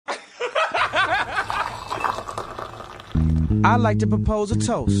I'd like to propose a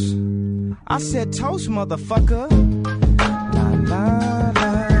toast. I said toast, motherfucker. La la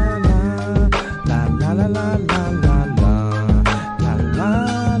la la la la la la la la la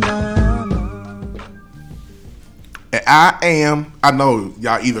la. And I know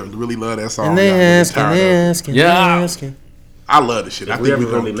y'all either really love that song. Asking. I love this shit. If I we think ever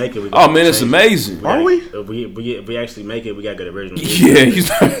we really gonna make it, we man, it's amazing. Are we? If we actually make it, we got good original. Yeah, he's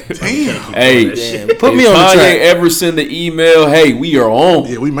damn. Hey, put me on the track. Ever send the email? Hey, we are on.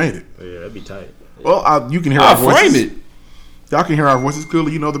 Yeah, we made it. Yeah, that'd be tight. Well, you can hear I'll our voices. frame it. Y'all can hear our voices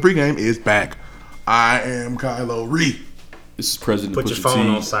clearly. You know the pregame is back. I am Kylo Ree. This is President Put your Pusha phone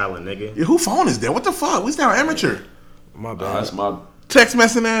T. on silent, nigga. Yeah, who phone is that? What the fuck? We sound amateur. My bad. That's my. Text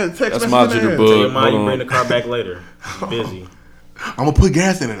messing ass. That's my jitterbug. Tell your mom you Hold bring on. the car back later. I'm busy. I'm gonna put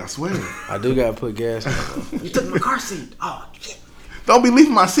gas in it. I swear. I do gotta put gas in it. You took my car seat. Oh shit. Don't be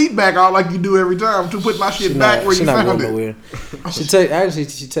leaving my seat back out like you do every time. To put my shit back where you not found going it. nowhere. She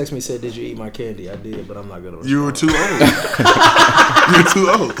texted me and said, "Did you eat my candy?" I did, but I'm not gonna. You were too old. You're too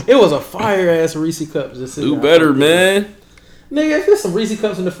old. It was a fire ass Reese cup. Just Do better, man. Nigga, if there's some Reese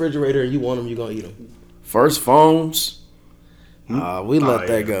cups in the refrigerator and you want them, you gonna eat them. First phones. We let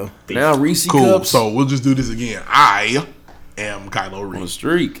that go. Now Reese Cool. cups So we'll just do this again. I am Kylo on the Ree.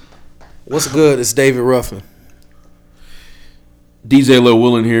 streak. What's good? It's David Ruffin. DJ Lil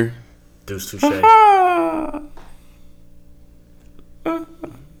Willin here. Deuce Touche.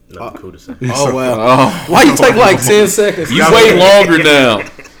 Nothing cool to say. Oh wow! Oh, Why you take like 10 seconds? you waiting longer now.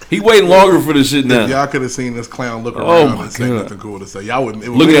 He waiting longer for this shit If now. y'all could have seen this clown look Oh around my and say God. nothing cool to say. Y'all wouldn't.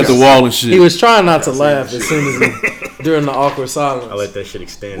 Looking at the wall and shit. He was trying not to laugh as soon as during the awkward silence. I let that shit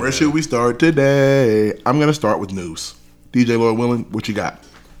extend. Where should we start today? I'm gonna start with news. DJ Lord Willin, what you got?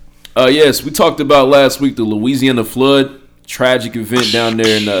 Yes, we talked about last week the Louisiana flood, tragic event down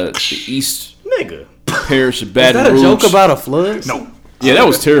there in the east Nigga. parish of Is Baton that a Rouge. joke about a flood? No, Yeah, that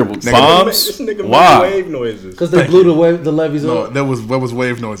was terrible. Bombs. This nigga Why? made wave noises. Because they blew the levees no, up. that was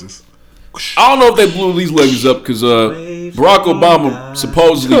wave noises. I don't know if they blew these levees up because Barack Obama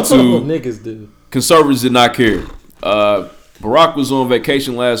supposedly to Niggas do. conservatives did not care. Barack was on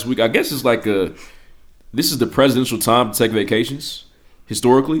vacation last week. I guess it's like this is the presidential time to take vacations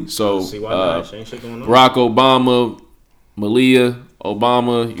historically. So See why not? Ain't shit going on. Barack Obama, Malia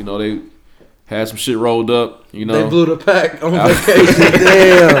Obama, you know, they had some shit rolled up. You know, They blew the pack on vacation.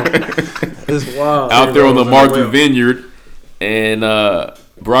 Damn. It's wild. out there on the Rose in the Martha well. Vineyard, and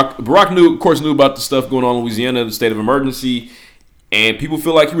Barack knew about the stuff going on in Louisiana, the state of emergency, and people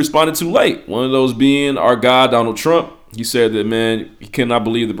feel like he responded too late. One of those being our guy Donald Trump. He said that, man, he cannot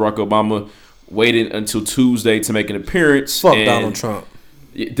believe that Barack Obama waited until Tuesday to make an appearance. Fuck and Donald Trump.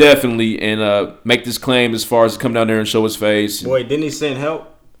 definitely, and make this claim as far as to come down there and show his face. Boy, didn't he send help?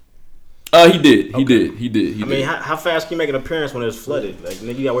 He did. He did. I mean, how fast can you make an appearance when it's flooded? Like,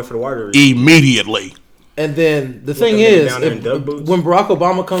 nigga, you gotta wait for the water to Immediately. And then the thing them is, down there in Doug boots? when Barack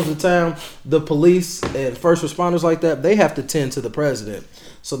Obama comes to town, the police and first responders like that, they have to tend to the president.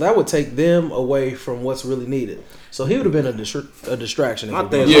 So that would take them away from what's really needed. So he would have been a distraction. if My he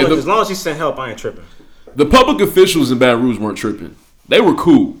thing, was- as long as he sent help, I ain't tripping. The public officials in Baton Rouge weren't tripping. They were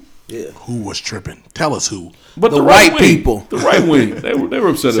cool. Yeah. Who was tripping? Tell us who. But The the white right wing, people. the right wing, they were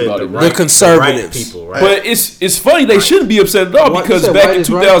upset Said about the it. right- conservatives. the right people, right? But it's funny they shouldn't be upset at all What? You because said back white in is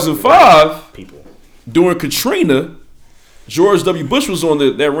right? 2005, people. during Katrina, George W. Bush was on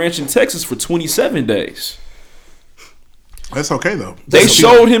that ranch in Texas for 27 days. That's okay though. They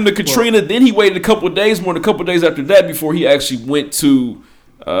showed him the Katrina, then he waited a couple of days, more than a couple of days after that, before he actually went to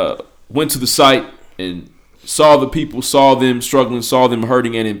the site and saw the people, saw them struggling, saw them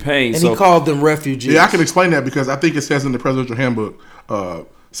hurting and in pain. And so he called them refugees. Yeah, I can explain that because I think it says in the presidential handbook,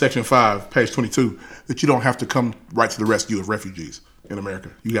 section 5, page 22, that you don't have to come right to the rescue of refugees in America.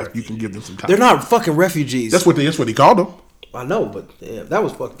 You can give them some time. They're not fucking refugees. That's what he called them. I know, but yeah, that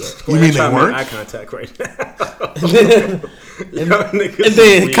was fucked up. You mean they Trying to make weren't? eye contact right now. And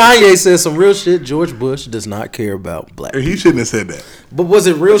then Kanye said some real shit. George Bush does not care about black. He shouldn't have said that. But was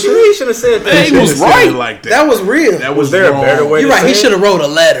it real He shit? should have said that. He Shouldn't was have said right. it like that. That was real. That Was there a wrong. better way? You're to right. He say should it? have wrote a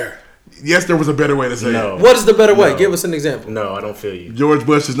letter. Yes, there was a better way to say it. No. What is the better way? No. Give us an example. No, I don't feel you. George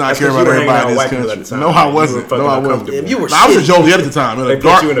Bush does not That's care 'cause about you were hanging everybody out in with this white people country. at the time. No, I You were wasn't. fucking No, I wasn't. uncomfortable. You were I was shitty. at Joliet at the time. They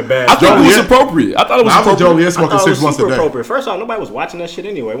put you in a bad. I thought it was Joliet- appropriate. I thought it was I was at appropriate. Joliet I smoking thought it 6 was months a super day. appropriate. First off, nobody was watching that shit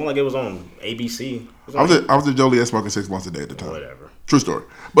anyway. It wasn't like it was on ABC. It was on I was at Joliet smoking 6 months a day at the time. Whatever. True story.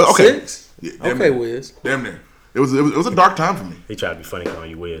 But okay. 6? Yeah, damn Okay, near. Wiz. Damn near. It was a dark time for me. He tried to be funny calling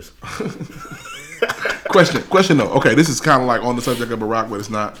you Wiz. Question though. Okay, this is kind of like on the subject of Barack, but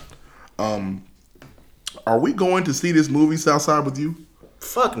it's not. Are we going to see this movie Southside with you?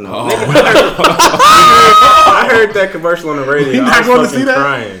 Fuck no. I heard that commercial on the radio. You're not going to see that?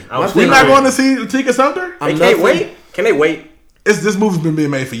 Crying. We're not going to see Tika Sumter? They can't wait. Can they wait? This movie's been being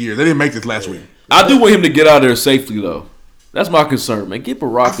made for years. They didn't make this last week. I do want him to get out of there safely, though. That's my concern, man. Get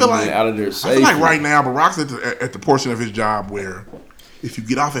Barack out of there safely. I feel like right now, Barack's at the portion of his job where if you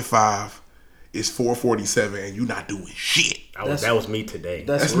get off at 5, it's 4:47 and you're not doing shit. That was me today.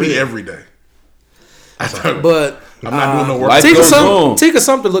 That's me every day. But I'm not doing no work. Tika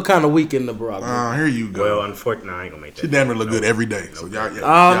Sumter look kind of weak in the Barack. Here you go. Well, unfortunately, I ain't gonna make that. She damn near look good every day. So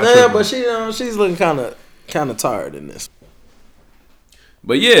y'all but she's looking kind of tired in this.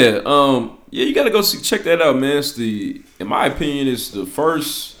 But yeah, you gotta go check that out, man. It's in my opinion, it's the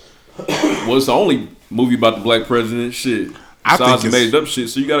first. Well, it's the only movie about the black president. Shit, besides the made up shit.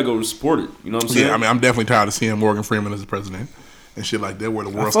 So you gotta go support it. You know what I'm saying? Yeah, I mean, I'm definitely tired of seeing Morgan Freeman as the president and shit like that. Where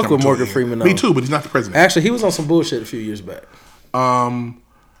the world's coming to. I fuck with Morgan Freeman. Me too, but he's not the president. Actually, he was on some bullshit a few years back. I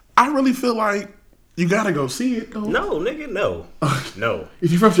really feel like you gotta go see it, though. No, nigga, no.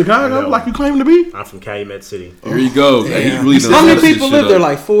 If you from Chicago, like you claim to be? I'm from Calumet City. Here you go. How many people live there?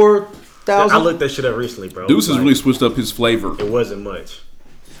 Like 4,000? I looked that shit up recently, bro. Deuce has really switched up his flavor. It wasn't much.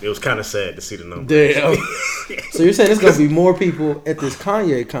 It was kind of sad to see the numbers. Damn. So you're saying there's gonna be more people at this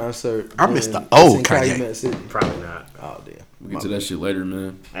Kanye concert? I missed the old Kanye. City? Probably not. Oh damn. We'll get to that shit later,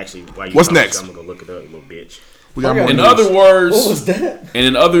 man. Actually, what's next? I'm gonna go look it up, you little bitch. We got more in news. other words, what was that? And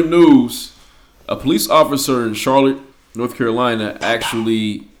in other news, a police officer in Charlotte, North Carolina,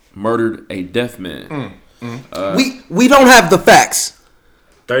 actually murdered a deaf man. We don't have the facts.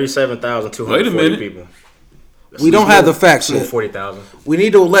 37,240 people. We don't have the facts yet. 40,000. We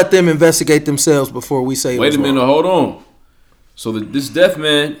need to let them investigate themselves before we say. Wait a minute, hold on. So this deaf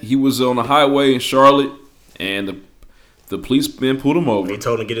man, he was on the highway in Charlotte, and the policeman pulled him over. They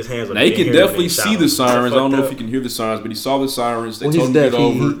told him to get his hands on. Now he can definitely see the sirens. I don't know if he can hear the sirens, but he saw the sirens. They told him to get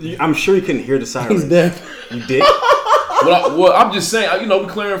over. I'm sure he couldn't hear the sirens. He's deaf. You did? Well, I'm just saying. We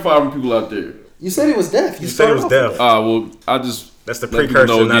clarify for people out there. You said he was deaf. You said he was deaf. That's the precursor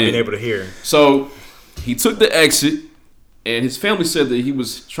to not being able to hear. So he took the exit, and his family said that he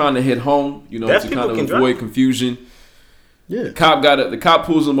was trying to head home. Deaf to kind of avoid confusion. Yeah. The cop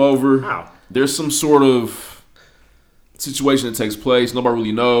pulls him over. How? There's some sort of situation that takes place. Nobody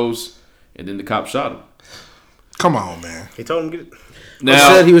really knows, and then the cop shot him. Come on, man. He told him to get it. Now, he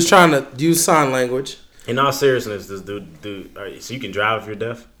said he was trying to use sign language. In all seriousness, this dude. So you can drive if you're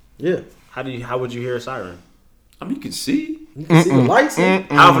deaf? Yeah. How would you hear a siren? I mean, you can see. You can see the lights.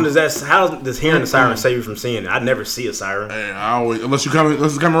 How does hearing the siren save you from seeing it? I never see a siren. Hey, unless it's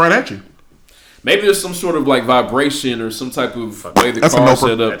coming right at you. Maybe there's some sort of like vibration or some type of way the car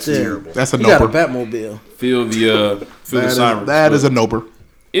set up. That's terrible. That's a noper. You got a Batmobile. Feel the siren. That is a noper.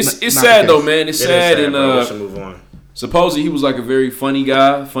 It's sad though, man. It's sad, and move on. Supposedly he was like a very funny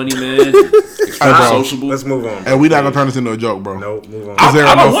guy, funny man, sociable. Let's move on. And we're not gonna turn this into a joke, bro. No, move on.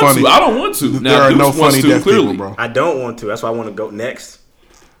 I don't want to. Now, there are no funny deaf people, bro. I don't want to. That's why I want to go next.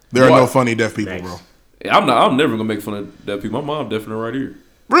 There are no funny deaf people, bro. I'm never gonna make fun of deaf people. My mom definitely right here.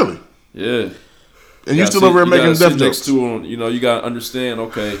 Really? Yeah. And you still over here making deaf jokes. You gotta understand.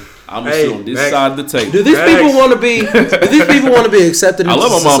 Okay, I'm gonna sit on this side of the table. Do these people want to be? Do these people want to be accepted into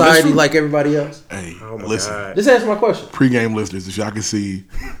society like everybody else? Hey, listen. God. Just answer my question. Pre-game listeners, if y'all can see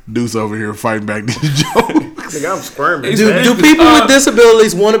Deuce over here fighting back these jokes. Nigga, I'm squirming. Do people with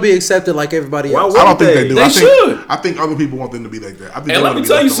disabilities want to be accepted like everybody else? I don't think they do. They should. I think other people want them to be like that. I think And let me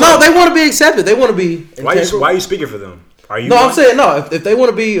tell you no, they want to be accepted. They want to be. Why are you speaking for them? I'm saying no. If they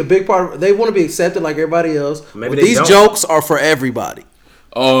want to be a big part, they want to be accepted like everybody else. Maybe these jokes are for everybody.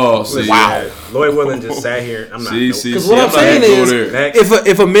 Oh, see, wow. Lloyd Willen just sat here. I'm not. Because what I'm saying is,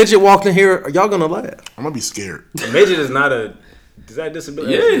 if a midget walked in here, y'all gonna laugh. I'm gonna be scared. A midget is not a. Is that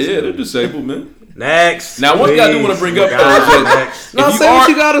disability? Yeah, they're disabled, man. Next. Now, one thing I do want to bring up, no, say what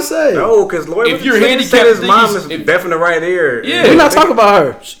you gotta say. No, because Lloyd, if you're handicapped, his mom is deaf in the right ear. Yeah, we're not talking about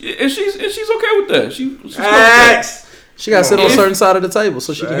her. And she's okay with that. She's Next. She got to sit on a certain side of the table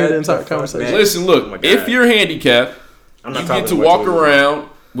so she can hear the entire conversation. Listen, look, if you're handicapped, you get to walk around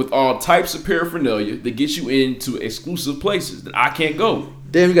with all types of paraphernalia that gets you into exclusive places that I can't go.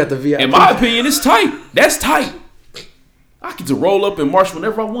 Damn, you got the VIP. In my opinion, it's tight. That's tight. I get to roll up and march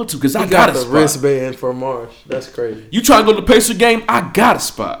whenever I want to because I got a spot. The wristband for March. That's crazy. You try to go to the Pacer game, I got a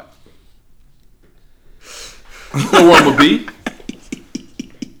spot. You know where I'm gonna be.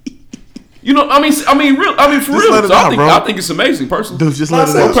 You know, I mean, for real. So I think it's amazing, personally. Dude, just let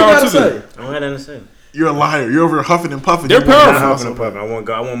it out. Power to them. I don't have nothing to say. You're a liar. You're over here huffing and puffing. They're powerful. Huffing and puffing. I want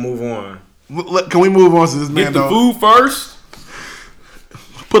to move on. Can we move on to this man? Get the food first.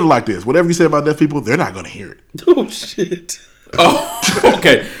 Put it like this: whatever you say about deaf people, they're not going to hear it. Oh shit! Oh,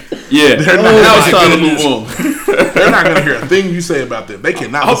 okay. Yeah. They're Now not it's time to gonna move on. They're not gonna hear a thing you say about them. They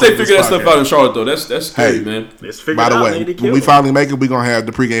cannot. I hope they listen to figure that this stuff podcast. out in Charlotte, though. That's scary, Hey. man. Let's figure By it the out. way, They need to when kill we them. finally make it, we're gonna have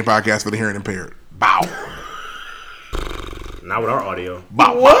the pregame podcast for the hearing impaired. Bow. Not with our audio.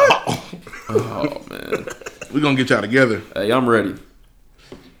 Bow. What? Bow, bow. Oh, man. We're gonna get y'all together. Hey, I'm ready.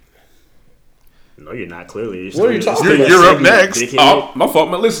 No, you're not. Clearly, What are you talking about? You're up next. Oh, my fault,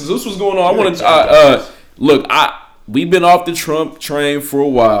 man. Listen, so this was going on. I want to look. We've been off the Trump train for a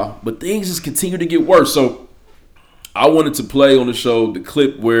while, but things just continue to get worse. So I wanted to play on the show the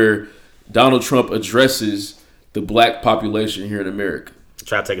clip where Donald Trump addresses the black population here in America.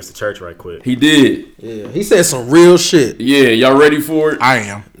 Try to take us to church right quick. He did. Yeah, he said some real shit. Yeah, y'all ready for it? I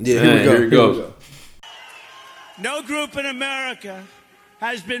am. Yeah, Man, here we go. goes. No group in America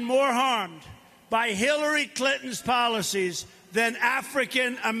has been more harmed by Hillary Clinton's policies than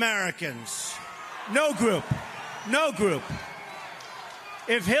African Americans. No group. No group.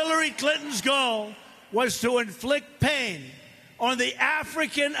 If Hillary Clinton's goal was to inflict pain on the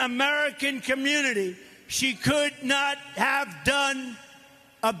African American community, she could not have done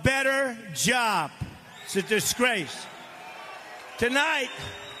a better job. It's a disgrace. Tonight,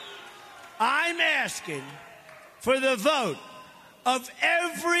 I'm asking for the vote of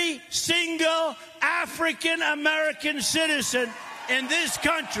every single African American citizen in this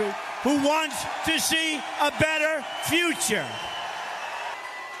country who wants to see a better future.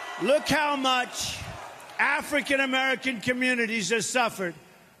 Look how much African American communities have suffered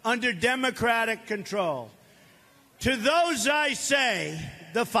under Democratic control. To those I say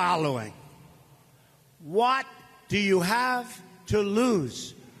the following: what do you have to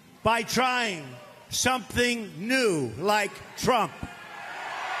lose by trying something new like Trump?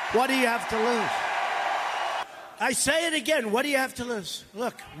 What do you have to lose? I say it again. What do you have to lose?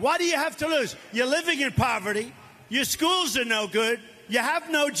 Look, what do you have to lose? You're living in poverty. Your schools are no good. You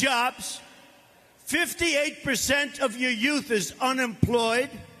have no jobs. 58% of your youth is unemployed.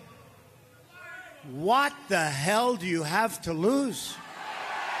 What the hell do you have to lose?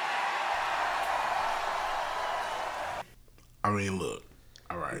 I mean, look.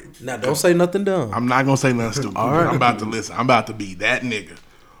 All right. Now, don't say nothing dumb. I'm not gonna say nothing stupid. All right. I'm about to listen. I'm about to be that nigga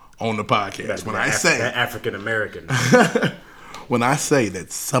on the podcast. When I say that African American, when I say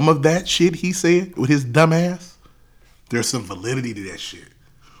that some of that shit he said with his dumb ass, there's some validity to that shit.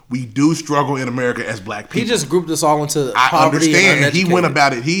 We do struggle in America as black people. He just grouped us all into I poverty understand. and He went uneducated.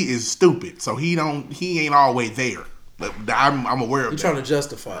 about it. He is stupid, so he ain't always there. But I'm aware of You're that. trying to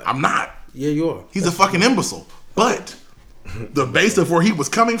justify it. I'm not. Yeah, you are. He's a fucking imbecile. But the base of where he was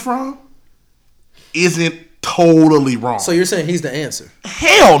coming from isn't totally wrong. So you're saying he's the answer?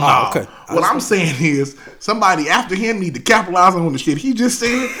 Hell no. Oh, okay. What I'm saying is somebody after him need to capitalize on the shit he just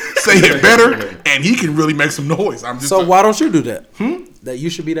said, say it better, and he can really make some noise. I'm just So why don't you do that? That you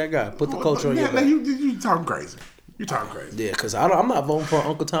should be that guy. Put the culture on your yeah, back. you talking crazy. You talking crazy. Yeah, because I'm not voting for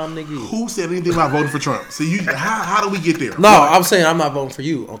Uncle Tom nigga either. Who said anything about voting for Trump? See, how do we get there? No, I'm saying I'm not voting for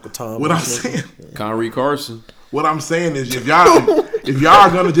you, Uncle Tom. What I'm saying. Conrad Carson. What I'm saying is, if y'all are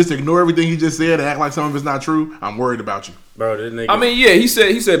gonna just ignore everything he just said and act like some of it's not true, I'm worried about you. bro. This nigga. I mean, yeah, he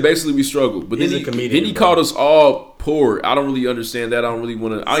said basically we struggle, but He's then a comedian, he bro. called us all poor. I don't really understand that. I don't really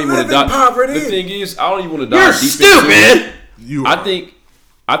want to. I don't even want to Live in dive. poverty. The thing is, I don't even want to dive You're deep stupid. into it. You I are. think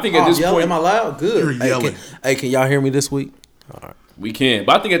at this point am I loud? Good. You're yelling. Can y'all hear me this week? we can.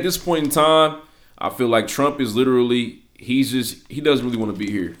 But I think at this point in time, I feel like Trump is literally he doesn't really want to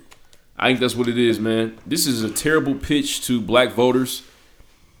be here. I think that's what it is, man. This is a terrible pitch to black voters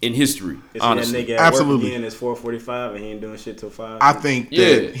in history. Is Honestly, that nigga at Absolutely. work again? It's 4:45 and he ain't doing shit till 5. I think Yeah,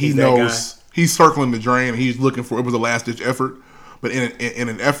 that he he's that knows he's circling the drain. And he's looking for it was a last ditch effort, but in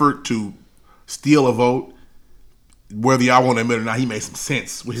an effort to steal a vote, whether y'all want to admit it or not, he made some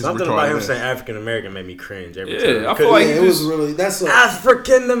sense with his Something about him retarded saying ass. African American made me cringe every Yeah, time. I feel like Yeah, he it was just, really that's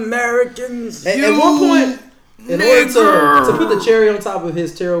African Americans. At one point, in order to put the cherry on top of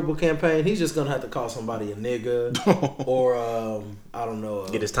his terrible campaign, he's just gonna have to call somebody a nigga or I don't know,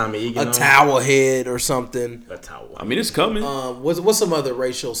 Get his Tommy Egan a on. towel head or something. A towel. I mean, it's coming. What's some other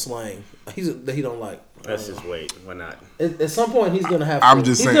racial slang that he don't like? Let's just wait. Why not? At some point, he's gonna have. I'm to,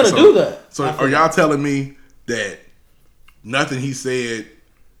 just he's saying. gonna do that. So I are feel y'all like. telling me that nothing he said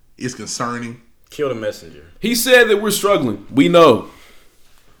is concerning? Kill the messenger. He said that we're struggling. We know.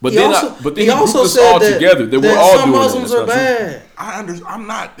 But He then, also, but he then he also grouped us said all that, together. That we're that all some doing Muslims that. are That's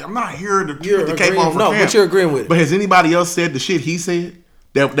not true. I'm not here to You're the cape agreeing- off for no, camp. but you're agreeing with it. But has anybody else said the shit he said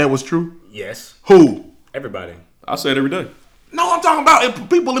that was true? Yes. Who? Everybody. I say it every day. No, I'm talking about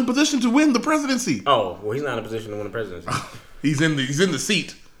people in position to win the presidency. Oh, well, he's not in a position to win the presidency. He's in the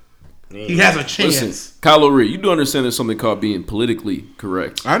seat. He has a chance. Listen, Kylo Ren, you do understand there's something called being politically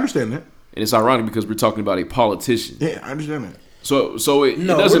correct. I understand that. And it's ironic because we're talking about a politician. Yeah, I understand that. So it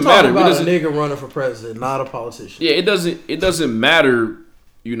No, doesn't we're matter. talking about It a doesn't, nigga running for president, not a politician. yeah, it doesn't matter,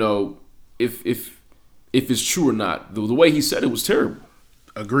 you know, if it's true or not. The way he said it was terrible.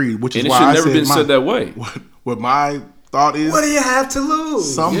 Agreed. Which is And it why should I never said been said that way. What my thought is. What do you have to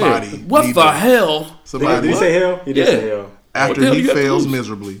lose? Somebody. Yeah. What need the to- hell? Somebody. Did he say hell? He did Yeah. say hell. What the After hell he you have to fails lose?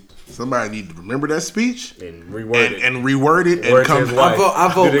 miserably, somebody need to remember that speech And reword it. and reword it Word and to come. his wife.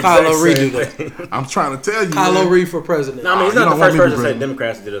 I vote Do the exact Kylo Reed same do that. thing. I'm trying to tell you, Kylo man, Reed for president. No, I mean, he's You not don't the first want me to person to say bring-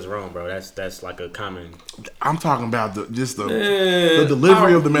 Democrats did us wrong, bro. That's like a common. I'm talking about the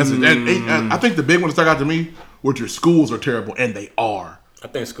delivery of the message. And I think the big one that stuck out to me was your schools are terrible, and they are. I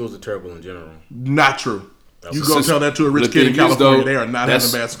think schools are terrible in general. Not true. You So go tell that to a rich the kid in thing is, California, though, they are not having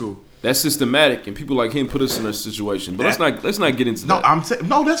a bad school. That's systematic, and people like him put us in a situation. But let's not get into No, that. I'm saying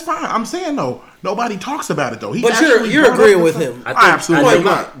no. That's fine. I'm saying no. Nobody talks about it though. He But actually you're brought agreeing up with the- him. I absolutely think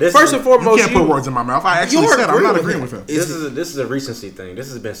not. this First is- and foremost, You can't put words in my mouth. I actually You're said I'm not agreeing agreeing with with him. This is a recency thing. This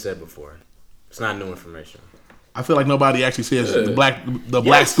has been said before. It's not new information. I feel like nobody actually says the black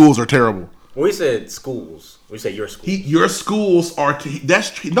Yes. schools are terrible. When we said schools, we said your school. Your schools are.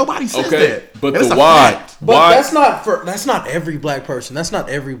 Nobody says Okay, that. but That's the a why? fact. But Why? that's not every black person. That's not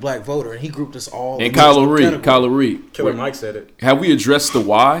every black voter, and he grouped us all. And in Kylo this Reed, category. Kylo Reed. Killer Mike said it. Have we addressed the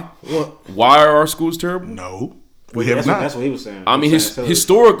why? What? Why are our schools terrible? No, we have That's not. what he was saying. I mean, He was saying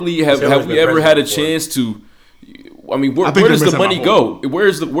historically, have Hillary's we been ever had a president chance to? I mean, where I think does they're the missing money my go?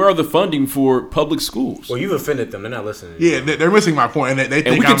 Where are the funding for public schools? Well, you've offended them. They're not listening. Yeah, they're missing my point, and they think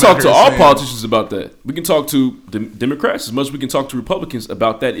And we can I'm talk out to here all saying- politicians about that. We can talk to Democrats as much as we can talk to Republicans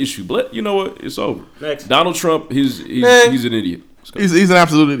about that issue. But you know what? It's over. Next. Donald Trump, he's an idiot. Let's go. He's an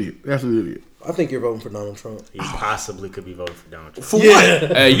absolute idiot. Absolute idiot. I think you're voting for Donald Trump. He possibly could be voting for Donald Trump. For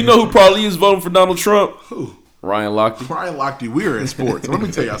what? Hey, you know who probably is voting for Donald Trump? Who? Ryan Lochte. Ryan Lochte, we are in sports. Let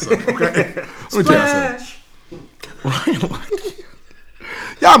me tell y'all something, okay? Let me tell y'all something. Ryan Lochte.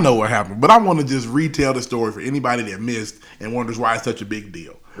 Y'all know what happened, but I want to just retell the story for anybody that missed and wonders why it's such a big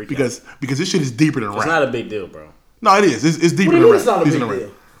deal. Because this shit is deeper than It's rap. not a big deal, bro. No, it is. It's deeper What do you than mean rap. it's not a It's big in the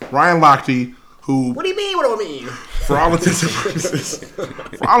deal? rap. Ryan Lochte, who, What do you mean? What do I mean? for all intents and purposes,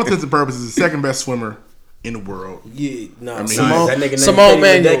 is the second best swimmer in the world. Yeah, nah. mean, Is Simone, that nigga named Simone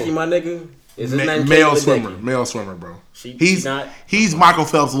Katie Manuel. Ledecky, my nigga? Is his name Male Katie swimmer. Ledecky? Male swimmer, bro. She's not- He's Michael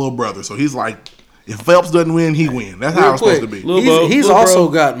Phelps' little brother, so he's like, if Phelps doesn't win, he win. That's how Real it's quick, supposed to be. Lil Bo, he's Lil also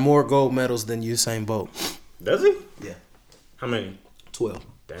Bro. got more gold medals than Usain Bolt. Does he? Yeah, How many? 12.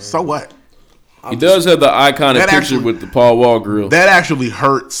 Damn. So what? He does have the iconic That picture actually- with the Paul Wall grill. That actually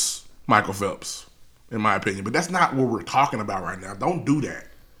hurts Michael Phelps, in my opinion. But that's not what we're talking about right now. Don't do that.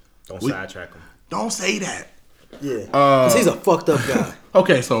 Don't sidetrack him. Don't say that. Yeah, because he's a fucked up guy.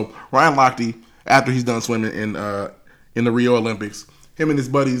 Okay, so Ryan Lochte, after he's done swimming in the Rio Olympics, him and his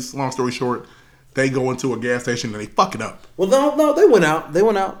buddies, long story short, they go into a gas station and they fuck it up. Well, no, they went out. They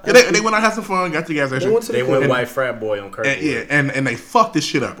went out. Yeah, they went out, had some fun, got to the gas station. They went to the They went club. white frat boy on Kirkwood. and, yeah, and they fucked this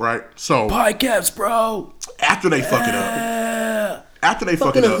shit up, right? So Pie caps, bro. after they fuck it up, after they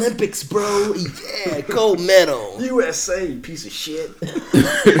fuck Fucking it up, Olympics, bro. Yeah, gold medal. USA, you piece of shit.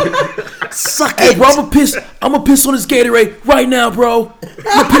 Suck Hey, it. bro, I'm gonna piss on this Gatorade right now, bro. I'm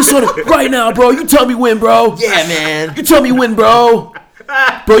gonna piss on it right now, bro. You tell me when, bro. Yeah, man. You tell me when, bro.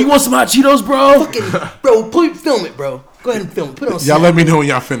 Bro, you want some hot Cheetos, bro? Bro, film it, bro. Go ahead and film it. Put it on y'all Snap. let me know when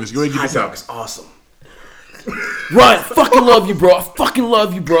y'all finish. Go ahead and get Hot this dog out. is awesome. Ryan, fucking love you, bro. I fucking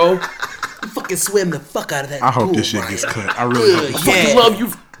love you, bro. Fucking swim the fuck out of that I hope pool, this shit Ryan. gets cut. I really hope Good, it gets Fucking yeah. love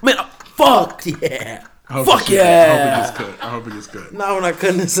you, man. Fuck. Yeah. I hope Fuck this shit- yeah. I hope it gets cut. I hope it gets cut. No, we're not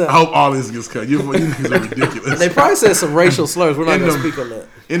cutting this I out. hope all this gets cut. You niggas are ridiculous. They probably said some racial slurs. We're not In going to the- speak on that.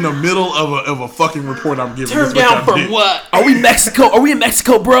 In the middle of a fucking report I'm giving. Turn this is what down y'all for did. what? Are we Mexico? Are we in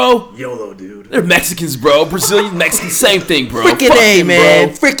Mexico, bro? YOLO, dude. They're Mexicans, bro. Brazilian, Mexican, same thing, bro. Freaking Fuck A, them, man.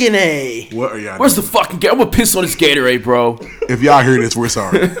 bro. Freaking A. What are y'all Where's doing? the fucking Gatorade? I'm gonna piss on this Gatorade, bro. If y'all hear this, we're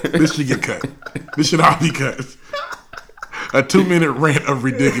sorry. This should get cut. This should all be cut. A 2-minute rant of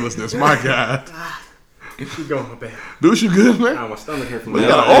ridiculousness. My God. Keep going, my bad. Dude, you good, man? My stomach hurt from You that.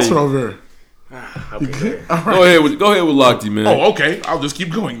 got an ulcer over there. I'll be there. Go ahead with Lochte, man. Oh, okay. I'll just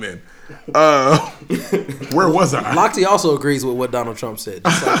keep going then. Where was I? Lochte also agrees with what Donald Trump said.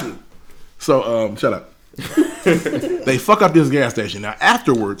 Just like you. So, shut up. They fuck up this gas station. Now,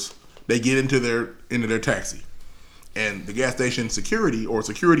 afterwards, they get into their taxi, and the gas station security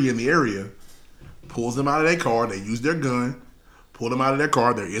in the area pulls them out of their car. They use their gun, pull them out of their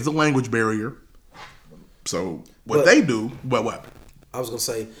car. There is a language barrier. So what? I was gonna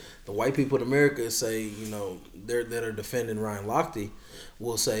say the white people in America say, that are defending Ryan Lochte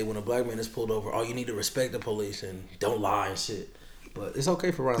will say when a black man is pulled over, oh, you need to respect the police and don't lie and shit. But it's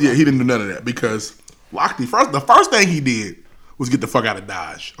okay for Ryan Lochte. Yeah, he didn't do none of that because Lochte, the first thing he did was get the fuck out of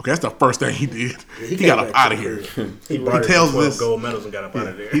Dodge. Okay, that's the first thing he did. He got up out of here. He tells this gold medals and got up out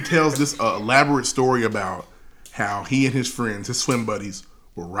of there. He tells this elaborate story about how he and his friends, his swim buddies,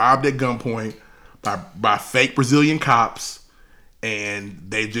 were robbed at gunpoint by fake Brazilian cops, and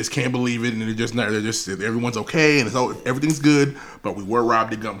they just can't believe it, and they're just everyone's okay and everything's good, but we were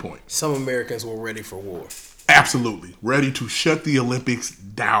robbed at gunpoint. Some Americans were ready for war. Absolutely ready to shut the Olympics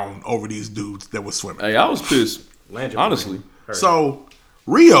down over these dudes that was swimming. Hey, I was pissed. Honestly. So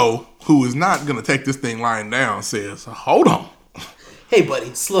Rio, who is not going to take this thing lying down, says, hold on. Hey,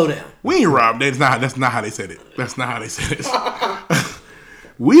 buddy, slow down. We ain't robbed. That's not how they said it. That's not how they said it.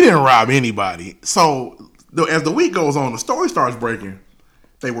 We didn't rob anybody. So as the week goes on, the story starts breaking.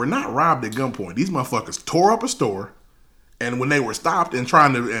 They were not robbed at gunpoint. These motherfuckers tore up a store, and when they were stopped and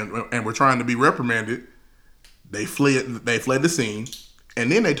were trying to be reprimanded, they fled the scene,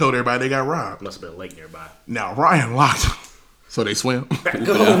 and then they told everybody they got robbed. Must have been a lake nearby. Now Ryan locked them, so they swim.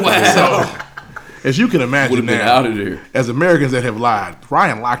 Wow. So, as you can imagine been now, out of there. As Americans that have lied,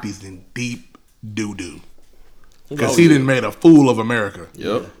 Ryan Lochte's in deep doo-doo. Because he done made a fool of America.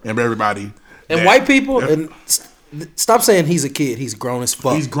 Yep. And everybody. And white people, and stop saying he's a kid. He's grown as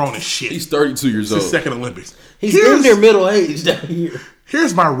fuck. He's grown as shit. He's 32 years old. His second Olympics. He's in their middle age down here.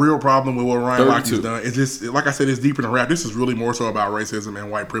 Here's my real problem with what Ryan 32. Lochte's done. Is this, like I said, it's deeper than rap. This is really more so about racism and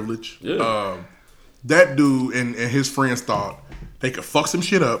white privilege. Yeah. That dude and his friends thought they could fuck some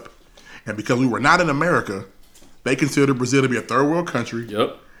shit up. And because we were not in America, they considered Brazil to be a third world country.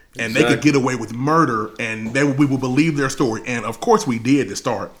 Yep. And they could get away with murder, and we would believe their story. And of course, we did to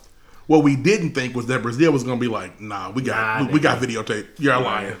start. What we didn't think was that Brazil was going to be like, nah, we got videotape. You're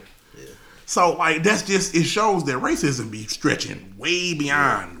lying. Yeah. So like it shows that racism be stretching way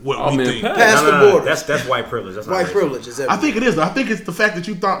beyond what we think. Past the border. That's white privilege. That's white privilege. Is I think it is. I think it's the fact that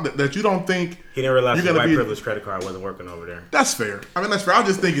you thought that you don't think he didn't realize his white privilege credit card wasn't working over there. That's fair. I mean, that's fair. I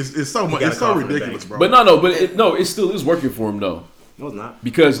just think it's so much. It's so ridiculous, bro. But it still is working for him though. No, it's not.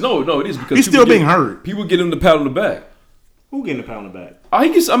 Because it is because he's still being heard. People get him the pat on the back. Who getting the pat on the back? I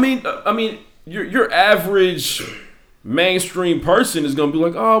guess. I mean, your average mainstream person is gonna be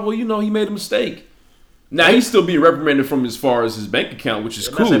like, oh well, he made a mistake. Now he's still being reprimanded from as far as his bank account, which is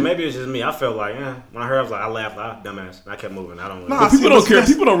cool. Maybe it's just me. I felt like, when I heard, I was like, I laughed, dumbass. And I kept moving. I don't. Nah, people don't care.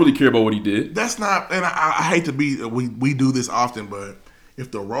 People don't really care about what he did. That's not. And I hate to be. We do this often, but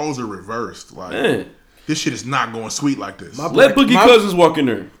if the roles are reversed, like. This shit is not going sweet like this. Let Boogie Cousins walk in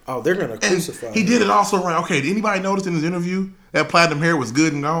there. Oh, they're going to crucify him. He did it also right. Okay, did anybody notice in his interview that platinum hair was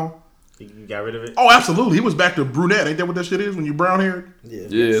good and gone? You got rid of it? Oh, absolutely. He was back to brunette. Ain't that what that shit is when you brown haired? Yeah,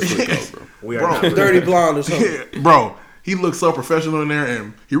 that's what it's called, bro. We are not dirty blonde or something. Yeah, bro, he looked so professional in there,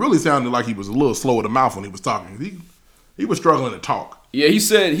 and he really sounded like he was a little slow with the mouth when he was talking. He was struggling to talk. Yeah, he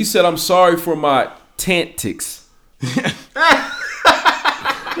said, I'm sorry for my tantics.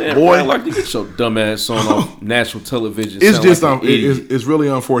 Man, boy, like you get your dumb ass on off national television. It's just it's really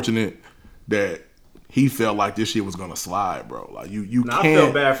unfortunate that he felt like this shit was gonna slide, bro. Like you can't. I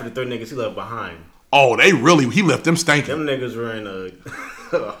felt bad for the three niggas he left behind. Oh, he left them stinking. Them niggas were in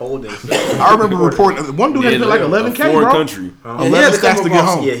a holding. I remember reporting one dude had like 11K, bro. Country. 11 stacks to get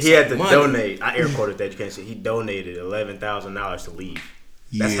home. Yeah, he had to donate. I air quoted that. You can't see. He donated $11,000 to leave.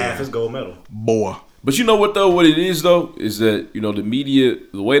 That's half his gold medal. Boy. But you know what though? What it is though is that the media,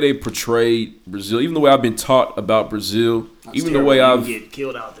 the way they portrayed Brazil, even the way I've been taught about Brazil, even the way I've get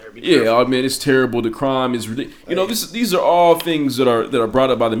killed out there. I mean it's terrible. The crime is ridiculous. These are all things that are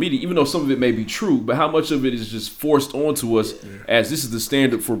brought up by the media, even though some of it may be true. But how much of it is just forced onto us as this is the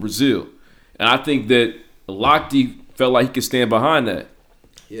standard for Brazil? And I think that Lochte felt like he could stand behind that.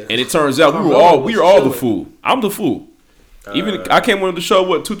 Yeah. And it turns out we are all the fool. I'm the fool. Even I came on the show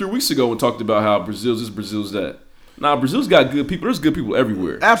 2-3 weeks ago and talked about how Brazil's this, Brazil's that. Nah, Brazil's got good people. There's good people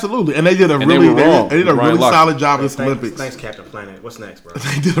everywhere. Absolutely, and they did a really solid job with this Olympics. Thanks, Captain Planet. What's next, bro?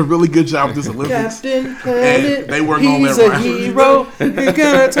 They did a really good job with this Olympics. Captain Planet, and they weren't on that. He's a hero. We're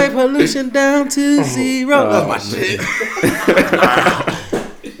gonna take pollution down to zero. That's my shit.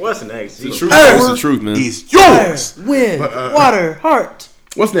 What's next? It's the truth, man. It's yours. Fire, wind, water, heart.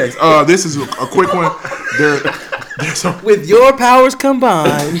 What's next? This is a quick one. With your powers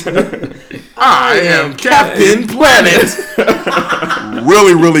combined, I am Captain Planet.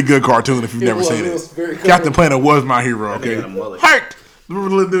 Really, really good cartoon if you've never seen it. Captain Planet was my hero, okay? Heart.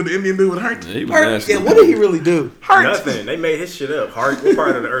 Remember the Indian dude with heart? Yeah, what did he really do? Heart. Nothing. They made his shit up. Heart. What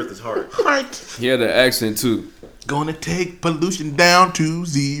part of the earth is heart? Heart. He had that accent too. gonna take pollution down to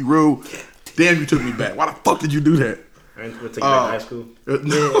 0. Damn, you took me back. Why the fuck did you do that? I we'll take you back to high school.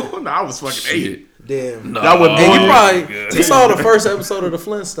 No, I was fucking 8. Damn. That was And you probably you saw the first episode of the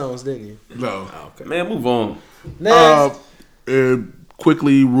Flintstones, didn't you? no. Okay. Man, move on. Next.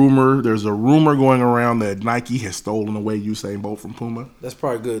 Quickly, there's a rumor going around that Nike has stolen away Usain Bolt from Puma. That's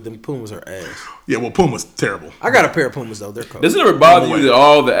probably good. Them Pumas are ass. Yeah, well, Puma's terrible. I got a pair of Pumas though. They're cool. Does it ever bother you that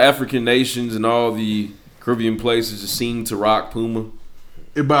all the African nations and all the Caribbean places seem to rock Puma?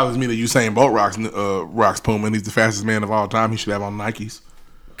 It bothers me that Usain Bolt rocks Puma and he's the fastest man of all time. He should have on Nikes.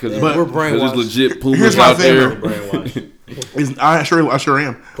 Because we're brainwashed. there's legit Pumas Here's my out thing, there. Brainwashed. I sure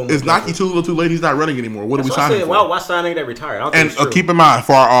am. Puma's Is Nike too little too late? He's not running anymore. What are we That's what I signing said. for? Why signing that retired? I don't And think it's true. keep in mind,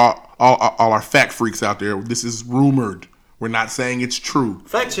 for all our fact freaks out there, this is rumored. We're not saying it's true.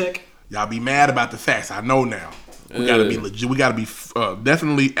 Fact check. Y'all be mad about the facts. I know now. We gotta be legit. We gotta be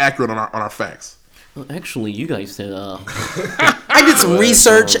definitely accurate on our facts. Well, actually, you guys said, I did some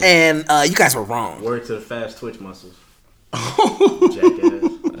research and you guys were wrong. Word to the fast twitch muscles.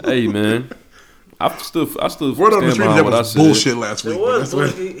 Jackass. Hey, man. I still Word on the stand street that behind what I was said. bullshit last week. It but was. that's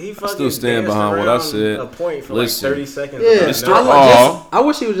what- He fucking still stand danced behind what I around said. A point for Listen. like 30 seconds. Yeah, Mr. I, All. I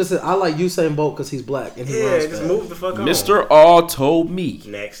wish he would just say, I like Usain Bolt because he's black and he Yeah, runs just fast. move the fuck on. Mr. All told me.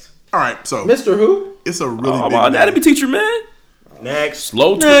 Next. All right, so Mr. Who? it's a really Oh, big my anatomy day. teacher, man. Next.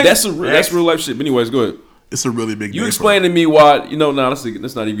 Slow. Next. That's real life shit. But anyways, go ahead. It's a really big. You day explain to me why.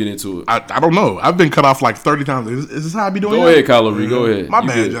 Let's not even get into it. I don't know. I've been cut off like 30 times. Is this how I be doing? Go it? ahead, Kyler. Go ahead. My You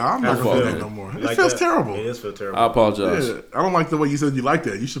bad, good. y'all. I'm not gonna do that no more. It Like feels that? terrible. It does feel terrible. I apologize. Yeah, I don't like the way you said you like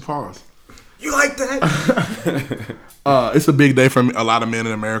that. You should pause. You like that? It's a big day for a lot of men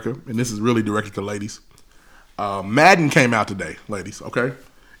in America, and this is really directed to ladies. Madden came out today, ladies. Okay,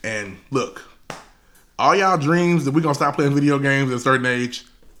 and look, all y'all dreams that we're gonna stop playing video games at a certain age,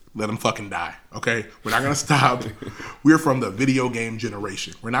 let them fucking die. Okay, we're not gonna stop. We're from the video game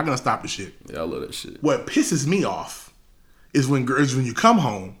generation. We're not gonna stop the shit. Yeah, I love that shit. What pisses me off is when you come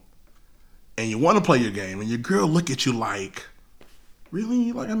home and you want to play your game and your girl look at you like,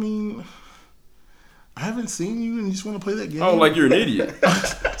 really? Like, I mean, I haven't seen you and you just want to play that game? Oh, like you're an idiot.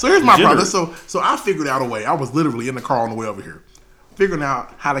 So here's my problem. Degenerate. So I figured out a way. I was literally in the car on the way over here, figuring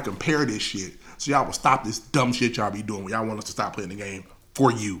out how to compare this shit so y'all will stop this dumb shit y'all be doing when y'all want us to stop playing the game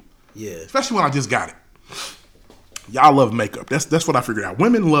for you. Yeah. Especially when I just got it. Y'all love makeup. That's what I figured out.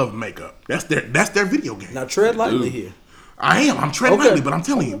 Women love makeup. That's their video game. Now tread lightly Dude. here. I'm treading Okay. lightly, but I'm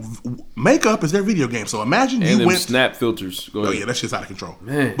telling you, makeup is their video game. So imagine And you them went. snap filters. Go Oh ahead. yeah, that's just out of control.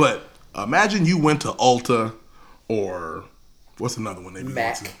 Man. But imagine you went to Ulta or what's another one they be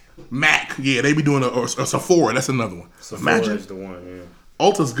Mac. going to? Mac. Yeah, they be doing a Sephora. That's another one. Sephora Imagine is the one, yeah.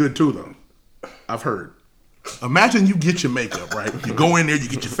 Ulta's good too though. I've heard. Imagine you get your makeup right. You go in there, you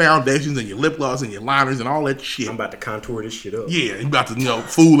get your foundations and your lip gloss and your liners and all that shit. I'm about to contour this shit up. Yeah, you about to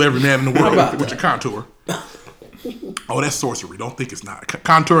fool every man in the world about with your contour. Oh, that's sorcery. Don't think it's not.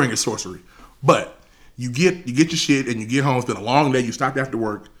 Contouring is sorcery. But you get your shit and you get home. It's been a long day. You stopped after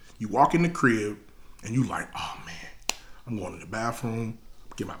work. You walk in the crib and you like, oh man, I'm going to the bathroom,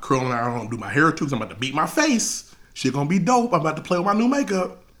 get my curling iron on, do my hair too, 'cause I'm about to beat my face. Shit gonna be dope. I'm about to play with my new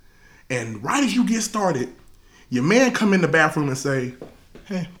makeup. And right as you get started, your man come in the bathroom and say,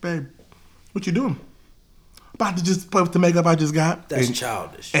 hey, babe, what you doing? About to just play with the makeup I just got. That's And-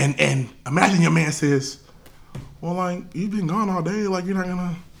 childish. And imagine your man says, well, like, you've been gone all day. Like, you're not going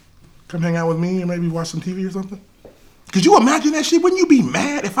to come hang out with me and maybe watch some TV or something? Could you imagine that shit? Wouldn't you be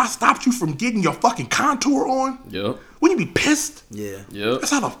mad if I stopped you from getting your fucking contour on? Yep. Wouldn't you be pissed? Yeah. Yep.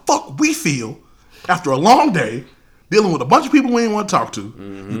 That's how the fuck we feel after a long day dealing with a bunch of people we ain't want to talk to.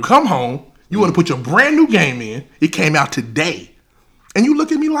 Mm-hmm. You come home, you want to put your brand new game in. It came out today. And you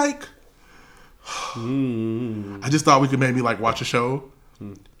look at me like, I just thought we could maybe like watch a show.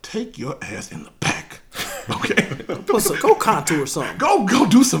 Take your ass in the back. Okay? Go contour something. Go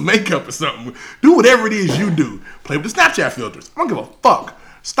do some makeup or something. Do whatever it is you do. Play with the Snapchat filters. I don't give a fuck.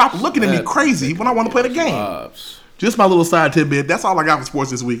 Stop looking at me crazy when I want to play the game. Vibes. Just my little side tidbit. That's all I got for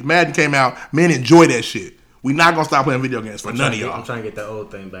sports this week. Madden came out. Men enjoy that shit. We not gonna stop playing video games for none of I'm y'all. trying to get that old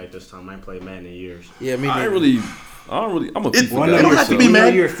thing back this time. I ain't played Madden in years. Yeah, me I neither. don't really. I'm a It, FIFA it guy. don't have to be You know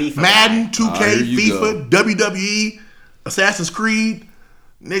Madden. you're a FIFA guy. Madden, 2K, here you FIFA, WWE, Assassin's Creed.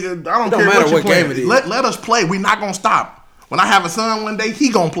 Nigga, I don't don't care matter what you what playing. game it is. Let us play. We not gonna stop. When I have a son one day, he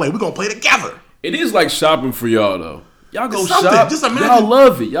gonna play. We gonna play together. It is like shopping for y'all though. Y'all go It's something. shop. Just imagine- Y'all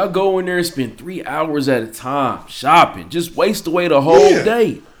love it. Y'all go in there and spend 3 hours at a time shopping. Just waste away the whole Yeah.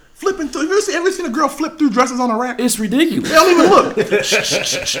 day. Flipping through. You ever seen a girl flip through dresses on a rack? It's ridiculous. They don't even look. You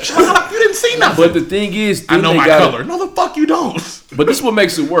didn't see nothing. But the thing is, I then know they my gotta- color. No, the fuck you don't. But this is what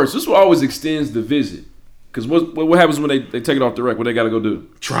makes it worse. This is what always extends the visit. Because what happens when they take it off the rack? What they got to go do?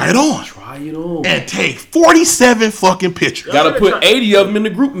 Try it on. Try it on. And take 47 fucking pictures. Got to put 80 of them in the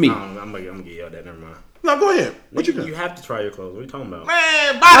group meet. I'm gonna get yelled at. Never mind. No, go ahead. What you got? You have to try your clothes. What are you talking about?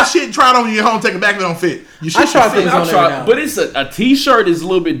 Man, buy the shit and try it on when you're home. Take it back if it don't fit. You should I try things on every now. But it's a t-shirt is a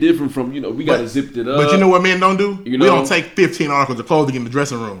little bit different from, we got to zip it up. But you know what men don't do? You know? We don't take 15 articles of clothing in the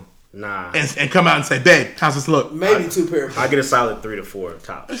dressing room. Nah. And come out and say, babe, how's this look? Maybe 2 pair. I get a solid 3 to 4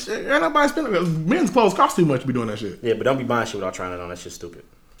 tops. Ain't nobody spending. Men's clothes cost too much to be doing that shit. Yeah, but don't be buying shit without trying it on. That shit's stupid.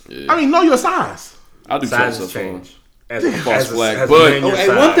 Yeah. I mean, know your size. I do try Sizes stuff change. on. As a False flag. as a But man your Hey,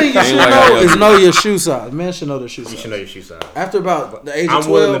 size. one thing you should Ain't like know I is got know your shoe size. Men should know their shoe size. You should know your shoe size. After about the age of I'm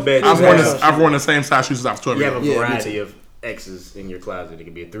willing 12, to bet I've worn the same size shoes since I was 12 You years have old. a Yeah, me variety too. of X's in your closet. It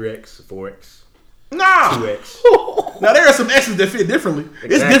could be a 3X, a 4X, Nah. 2X. Now there are some X's that fit differently. It's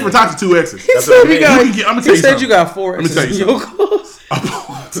Exactly. different types of 2 X's. He That's said what I you mean. got. You can get- I'ma tell He you said something. you got 4 Let me tell X's you in your clothes.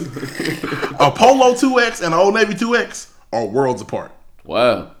 A Polo 2X and an Old Navy 2X are worlds apart.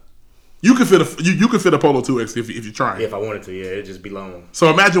 wow. You can fit a Polo 2X if you try. If I wanted to, yeah, it'd just be long. So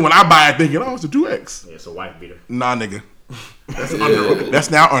imagine when I buy it thinking, oh, it's a 2X. Yeah, it's a white beater. Nah, nigga.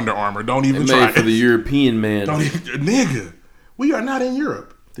 That's now Under Armour. Don't even It try made for the it. European man. Nigga, we are not in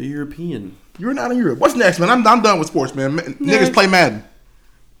Europe. The European. You're not in Europe. What's next, man? I'm done with sports, man. Niggas play Madden.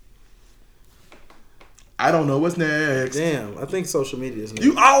 I don't know what's next. Damn, I think social media is.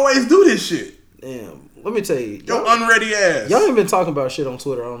 You always do this shit. Damn, let me tell you. Yo, unready ass. Y'all ain't been talking about shit on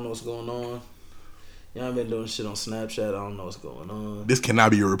Twitter. I don't know what's going on. Y'all ain't been doing shit on Snapchat. I don't know what's going on. This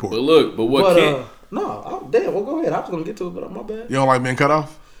cannot be your report. But look, what But can't? no, damn. Well, go ahead. I was gonna get to it, but my bad. You don't like being cut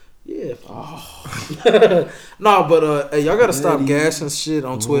off? Yeah. No, but hey, y'all gotta stop gassing shit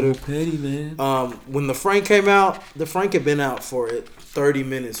on Twitter. Petty, man. When the Frank came out, the Frank had been out for 30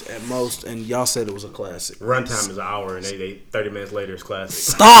 minutes at most, and y'all said it was a classic. Runtime is an hour, and they 30 minutes later it's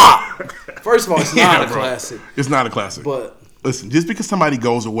classic. Stop. First of all, it's not a bro. classic, It's not a classic. but Listen, just because somebody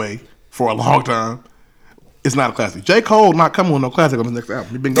goes away for a long time, it's not a classic. J. Cole not coming with no classic on his next album.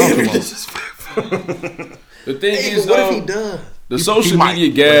 He's been gone too long. The thing hey, is, but what if though, he done? the social might.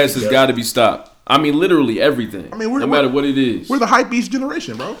 media gas has got to be stopped. I mean, literally everything. I mean, no matter what it is. We're the hype beast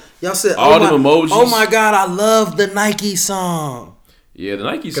generation, bro. Y'all said All them emojis. Oh my god, I love the Nike song. Yeah, the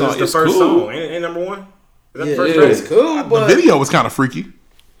Nike Because song it's the is first cool. song. Ain't number one? Is that Yeah, the first yeah. track? It's cool, The but video was kind of freaky.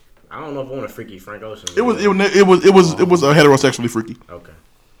 I don't know if I want a freaky Frank Ocean. It was a heterosexually freaky. Okay.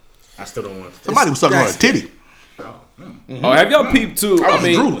 I still don't want to. Somebody was sucking on a titty. Oh, have y'all peeped too? I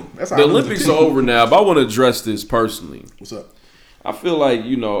was drooling. That's how the I was Olympics a are kid. over now, but I want to address this personally. What's up? I feel like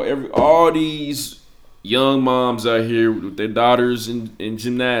all these young moms out here with their daughters in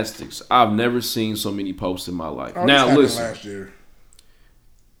gymnastics. I've never seen so many posts in my life. Oh, Now this happened listen, last year.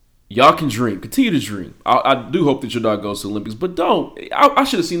 y'all can dream, continue to dream. I do hope that your dog goes to the Olympics, but don't. I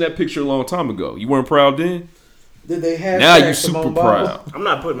should have seen that picture a long time ago. You weren't proud then. did they have Now you super proud. I'm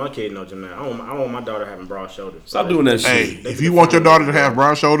not putting my kid in no gymnastics. I don't want my daughter having broad shoulders. Stop doing that Hey, shit. if you want your daughter to have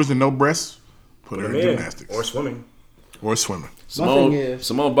broad shoulders and no breasts, put her in Yeah. gymnastics Or swimming. or swimming. thing is-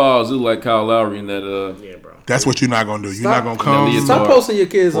 Simone Biles look like Kyle Lowry in that. Yeah, bro. That's what you're not gonna do. You're not gonna Stop. come. Stop posting your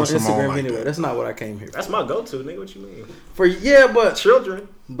kids on Or Simone Instagram like anyway. that. That's not what I came here for. That's my go-to, nigga. What you mean? But Children.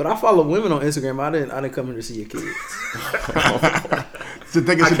 I follow women on Instagram. I didn't come here to see your kids. To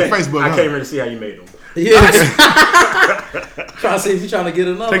take it to the Facebook. I huh? came here to see how you made them. Yeah. Trying to see if you're trying to get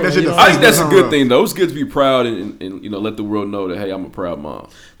another Take that one, shit you to know? I think that's a Facebook. good thing though. It's good to be proud and let the world know that hey, I'm a proud mom.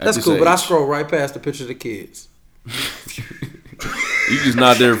 At That's this cool, but I age. scroll right past the picture of the kids. You just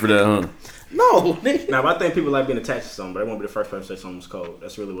not there for that, huh? No, nigga. Now, but I think people like being attached to something, but they won't be the first person to say something's cold.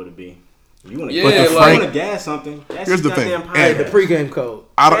 That's really what it be. If you want to Yeah, like- gas something, that's Here's the your goddamn thing. podcast. Hey, the pregame code.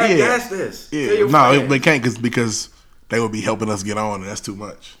 I don't. Yeah, Gas this. Tell yeah. your No, friend. they can't because they would be helping us get on, and that's too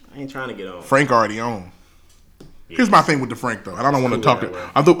much. I ain't trying to get on. Frank already on. Here's my thing with the Frank though, and I don't want to cool talk. that way.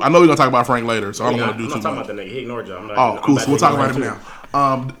 I know we're gonna talk about Frank later, so I don't I'm want to do not too talking much. about the nigga. He ignored y'all. I'm not, Oh, cool. I'm So we'll talk about him too.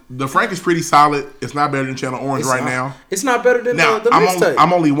 now. The Frank is pretty solid. It's not better than Channel Orange right now. It's not better than Now the I'm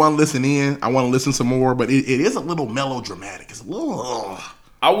mixtape. only one listen in. I want to listen some more, but it is a little melodramatic. It's a little,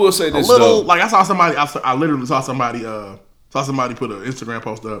 I will say a this little though. like I saw somebody. I literally saw somebody put an Instagram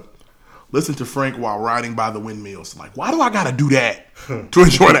post up. Listen to Frank while riding by the windmills. Like, why do I gotta do that to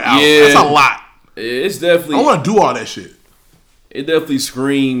enjoy the album? Yeah. That's a lot. It's definitely. I want to do all that shit. It definitely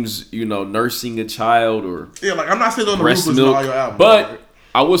screams, nursing a child or Yeah, like I'm not sitting on the roof breast listening to all milk. your albums. But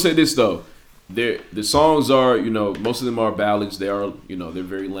I will say this though, the songs are, most of them are ballads. They are, they're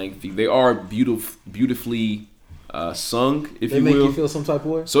very lengthy. They are beautifully sung, if They you make will. you feel some type of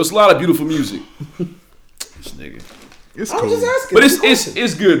way. So it's a lot of beautiful music. This nigga. it's I'm cool just asking. But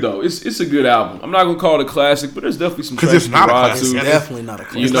it's good though. It's a good album. I'm not gonna call it a classic, but there's definitely some because tracks it's not a to ride classic. to. It's definitely not a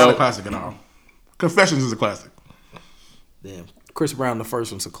classic. It's You not know- a classic at all. Confessions is a classic. Damn. Chris Brown, the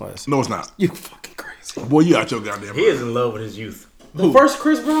first one's a classic. No, it's not. You fucking crazy. Boy, you out your goddamn He mind. is in love with his youth. The first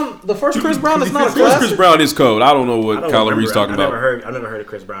Chris Brown is not a classic. Chris Brown is cold. I don't know what Kyler Reed's talking about. I've never heard a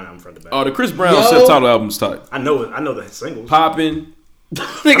Chris Brown album front to back. Oh, the Chris Brown Yo. self-titled album's tight. I know the singles. Poppin'.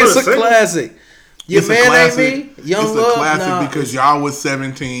 Nigga, it's a classic. Your It's a man classic. ain't me. Young It's Love. a classic Nah. because y'all was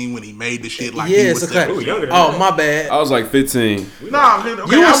 17 when he made the shit like Yeah, he it's was a classic. 17. younger than Oh, that. my bad. I was like 15. Nah, okay, You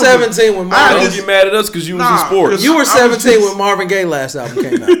I were was 17 when I Marvin. Don't just- get mad at us because you was in Nah, sports. You were I was 17 just- when Marvin Gaye last album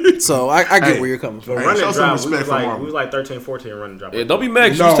came out. So I get Hey. where you're coming from. But Hey, Run show and some Drive, respect for Marvin. we was like 13, 14 Run and Drive. Yeah, don't be mad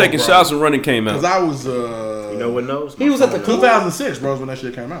because you No, was taking bro. shots when Running came Because out. I was, You know what knows? He was at the My phone knows. 2006, bro, is when that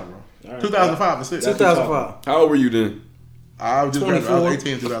shit came out, bro. 2005 and 6. 2005. How old were you then? I was just graduated. I 24. was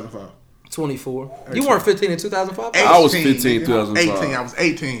 18 in 2005. 24. You weren't 15 in 2005? I was 18, 15 in nigga. 2005. 18, I was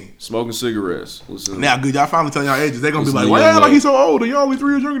 18. Smoking cigarettes. Listen, Now, good, y'all finally telling y'all ages. They're going to be Listen like, to well, young like love. he's so old and y'all only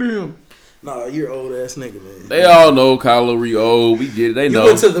 3 years younger than him. Nah, you're old ass nigga, man. they all know Kyler Reed old. We get it. They You know.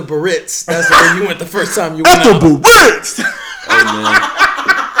 went to the Barrett's. That's where you went the first time you went That's the out. Barrett's! Hey, man.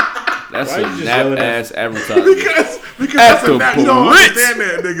 That's Why you a just nap yelling at- ass advertisement. because that's the a nap. You don't Barrett's. understand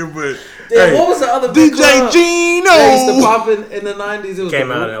that, nigga, but. Damn, hey, what was the other big DJ club Gino! that used to pop in the 90s? It was Came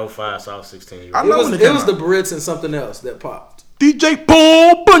the out Barrett's. in 05, so I was 16. I It know was, when it came was out. the Barrett's and something else that popped. DJ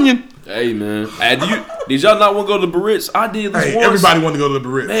Paul Bunyan. Hey, man. Did y'all not want to go to the Barrett's? I did at least Hey, once. everybody wanted to go to the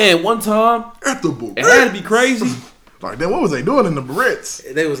Barrett's. Man, one time. At the It had to Barrett's. be crazy. Like, then what was they doing in the Barrett's?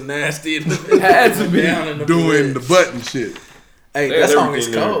 They was nasty. It Had to be. down in the Doing the Barrett's. button shit. Hey, They that had song is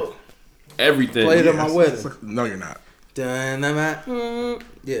everything there. cold. Everything. Played it at my Yes. wedding. No, you're not.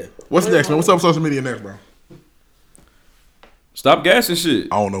 Yeah. What's next, man? What's up social media next, bro? Stop gassing shit.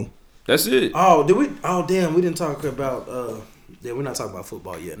 I don't know. That's it. Oh, did we? Oh, damn, we didn't talk about. Yeah, we're not talking about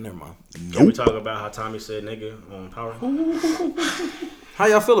football yet. Never mind. Can we talk about how Tommy said nigga on Power? How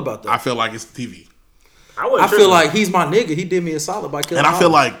y'all feel about I that? feel like it's TV. wasn't I feel tripping. like he's my nigga. He did me a solid by killing. And I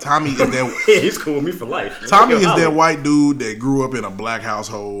feel Holly. like Tommy is that Yeah, he's cool with me for life. Tommy is Yo, that white dude that grew up in a black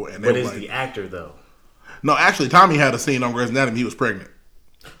household and But they is was like, the actor though? no, actually Tommy had a scene on Grey's Anatomy. He was pregnant.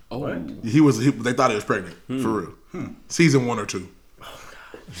 Oh. They thought he was pregnant for real. Season 1 or 2.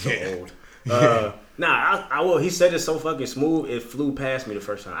 So old. I will. He said it so fucking smooth. It flew past me the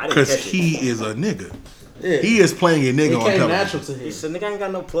first time. I didn't Because catch it. he is a nigga. Yeah. He is playing a nigga It on came television. natural to He him. said, "Nigga, I ain't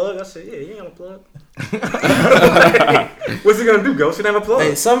got no plug." I said, "Yeah, you ain't got no plug." What's he gonna do? Ghost? He don't have a plug.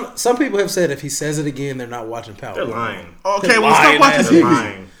 Hey, some people have said if he says it again, they're not watching Power. They're lying. Okay, well, Lying stop watching ass They're TV.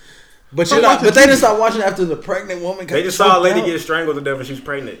 lying. But Stop you're not. watching But they TV. didn't start watching after the pregnant woman. They just saw a lady get strangled to death when she was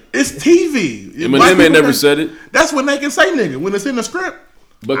pregnant. It's TV. Eminem Black ain't people never can- said it. That's when they can say nigga, when it's in the script.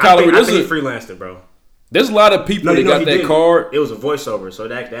 But I Kyler think, Reed, I think he freelanced it, bro. there's a lot of people that got he that didn't. card. It was a voiceover, so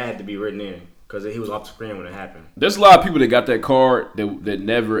that had to be written in because he was off the screen when it happened. There's a lot of people that got that card that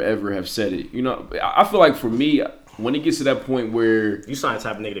never ever have said it. You know, I feel like for me, when it gets to that point where You sound the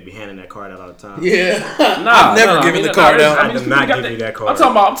type of nigga to be handing that card out all the time. Yeah. I've never given the card out. I did not give you that card. I'm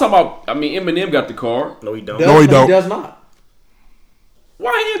talking about. I mean, Eminem got the card. No, he don't. No, he don't. He does not.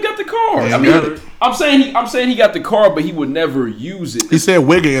 Why he got the card? Yeah, I he mean, got it. I'm saying he got the card, but he would never use it. He said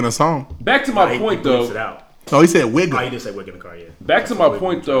Wigga in a song. Back to Nah, my he point bleeps it though. out. No, he said Oh, he Wigga. did say "wick" in the car. Yeah. Back to my Wick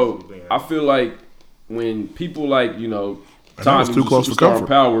point in the though. car. I feel like when people like that Tommy, was too who's a close for superstar in comfort.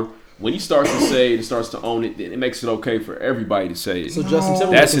 Power, when he starts to say it and starts to own it, then it makes it okay for everybody to say it. So Justin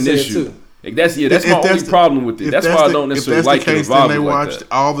Timberlake That's can an say it issue. too. Like, that's If my only that's the- problem with it. if That's why I don't necessarily if like that's the it case, involved then they like watched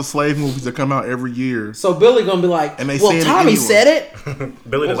that. all the slave movies that come out every year. So Billy gonna be like, And they well, saying it Tommy anyway. said it.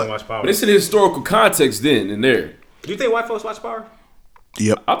 Billy doesn't watch Power. But it's in historical context then and there. Do you think white folks watch Power?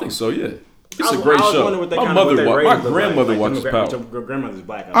 Yep. I think so, yeah. It's I a was- great I was show. wondering what they My kinda- what mother, they my ratings look grandmother like. watches Your Power. grandmother's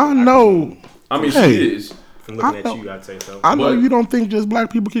black. I know. I mean, Hey. she is. From looking I at know. you, I'd say so. I know But- you don't think just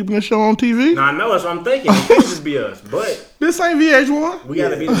black people keeping this show on TV. No, I know that's what I'm thinking. It can't just be us, but This ain't VH1. we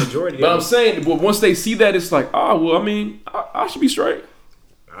gotta be the majority. But of I'm it. saying, but once they see that, it's like, well, I mean, I should be straight.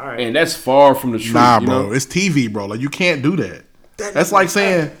 All right. And that's far from the truth. Nah, you bro. know? It's TV, bro. Like you can't do that. That's like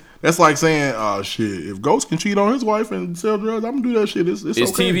saying, oh shit. If Ghost can cheat on his wife and sell drugs, I'm gonna do that shit. It's It's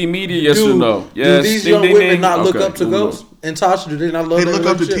okay. TV media, yes Do, or no? do Yes. these Ding, young ding, women ding. not look Okay, up to moving on. Ghost and Tasha? Do they not love They their look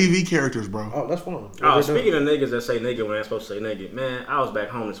up to relationship? TV characters, bro. Oh, that's fine. Oh, speaking of niggas that say nigga when they're supposed to say nigga, man, I was back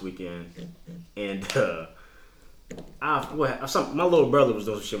home this weekend, and my little brother was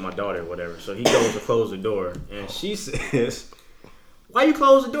doing some shit with my daughter or whatever, so he goes to close the door, and she says, "Why you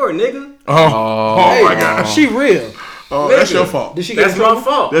close the door, nigga?" Oh my god. She real. Oh, that's Nigga. your fault. Did she get That's in my trouble?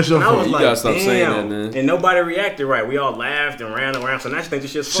 fault. That's your And I fault. was You like, gotta stop saying damn. that, man. And nobody reacted right. We all laughed and ran around, so now she thinks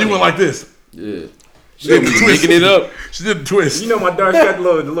this shit's She funny. went like this. Yeah. She did the She twist. making it up. She did the twist. You know, my daughter's got the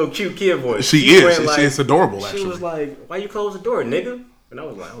little cute kid voice. She is. went It's adorable, She actually. was like, "Why you close the door, nigga?" And I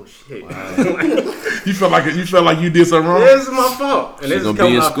was like, oh shit. You felt like you did something wrong. This is my fault. And this is gonna be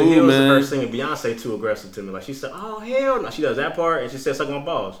coming in off school, the heels of man. her singing Beyonce too aggressive to me. Like she said, oh hell no. She does that part and she said suck my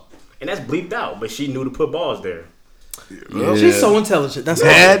balls. And that's bleeped out, but she knew to put balls there. Yeah. She's so intelligent. That's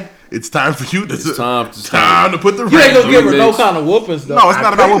Dad, it's time for you to. It's time to put the. You ain't gonna give her no remix. kind of whoopings though. No, it's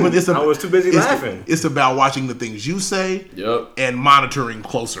not about whooping. It's I was too busy laughing. It's about watching the things you say. Yep. And monitoring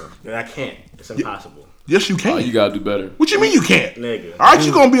closer. I can't. It's impossible. Yes, you can. Oh, you gotta do better. What you mean you can't? Nigga. All right,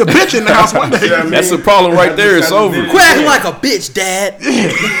 you gonna be a bitch in the house one day. That's the problem right there. It's over. Quit acting like a bitch, Dad.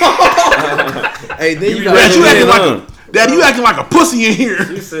 Hey, then you Dad, gotta you go acting in. like Dad, you acting like a pussy in here.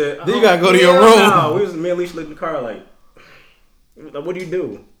 She said, Then you gotta go to your hell room. No. We was me and Alicia in the car like, what do you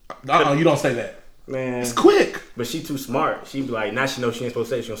do? You don't say that. Man. It's quick. But she too smart. She be like, now she knows she ain't supposed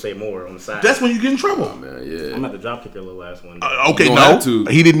to say. She gonna say more on the side. That's when you get in trouble. Man, yeah. I'm at the drop kick her little ass one day. Okay, You no. don't have to.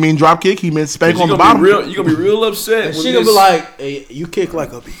 He didn't mean drop kick. He meant spank on the bottom. You gonna be real upset. And when she gonna this- be like, hey, you kick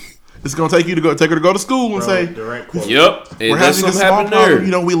like a bitch. It's gonna take her to go to school and Bro, say, direct quote. Yep. And "We're that's having a something small happened problem. there.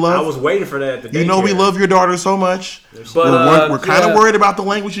 You know we I love. was waiting for that at the You know we daycare. love your daughter so much. But, we're kind of yeah. worried about the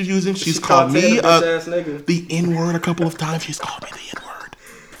language she's using. She's She called me Ted a bitch-ass nigga. the N word a couple of times. She's called me the N word.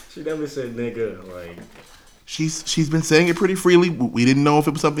 She never said nigga. Like, She's been saying it pretty freely. We didn't know if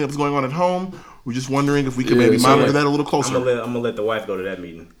it was something that was going on at home. We're just wondering if we could Yeah, maybe so monitor like- that a little closer. I'm gonna let the wife go to that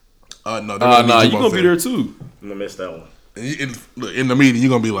meeting. No, Nah, you gonna be there too. I'm gonna miss that one. In the meeting, you're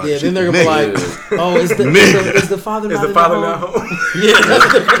gonna be like, Yeah, then they're gonna be "Nigga." like, oh, is the father Is not the in father the not home? home? Yeah, that's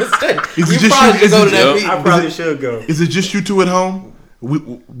what they're gonna say. Is it You just probably you- should is go it- to that Yep. meeting. I probably should go. Is it just you two at home?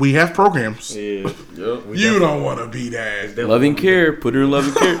 We have programs. Yeah. Yep. You don't want to be that. Loving care. Put her in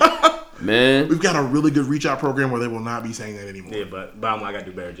loving care. Man. We've got a really good reach out program where they will not be saying that anymore. Yeah, but I'm like, I gotta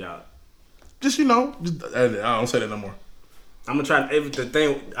do a better job. Just I don't say that no more. I'm gonna try. The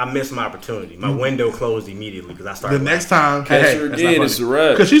thing, I missed my opportunity. My window closed immediately because I The started. next time, Catch her again, it's a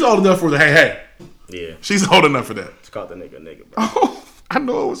wrap. Because she's old enough for the hey. Yeah, She's old enough for that. it's called the nigga, bro. Oh, I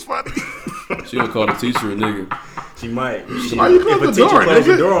know it was funny. She gonna call the teacher a nigga. She might. Why you close if a the teacher door, closes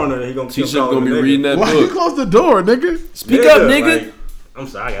the nigga? door on her, he gonna Teacher's call her gonna be nigga. reading that Why you book. close the door, nigga? Speak up, nigga. Like, I'm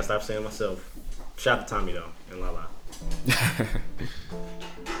sorry, I gotta stop saying myself. Shout out to Tommy though, and Lala.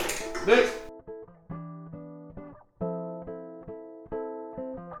 Next.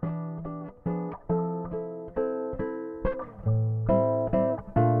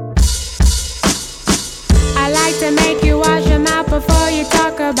 I like to make you wash your mouth before you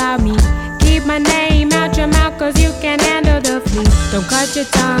talk about me. Keep my name out your mouth cause you can handle the flea. Don't cut your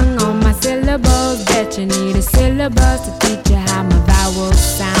tongue on my syllables. Bet you need a syllabus to teach you how my vowels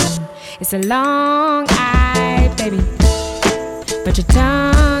sound. It's a long eye, baby, but your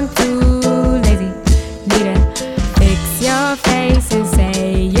tongue too lazy. Need to fix your face and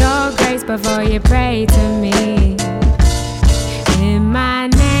say your grace before you pray to me. In my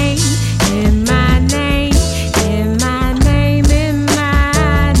name, in my name, in my name, in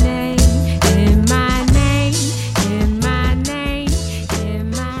my name, in my name, in my name, in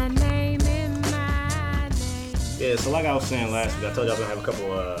my name, in my name. Yeah, so like I was saying last week, I told you I was gonna have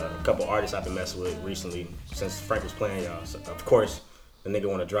a couple artists I've been messing with recently since Frank was playing y'all. So of course, the nigga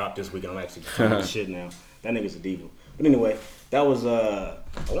want to drop this week, and I'm actually talking shit now. That nigga's a diva. But anyway, that was I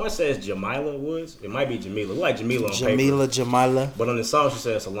want to say it's Jamila Woods. It might be Jamila. Look like Jamila on paper. Jamila. But on the song, she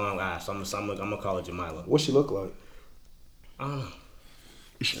said it's a long eye, so I'm gonna call it Jamila. What she look like? I don't know.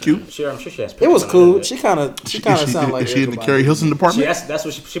 Is she cute? I'm sure she has. It was pictures on the cool. internet. She kind of sounded like Is she in the everybody. Carrie Hilson department? That's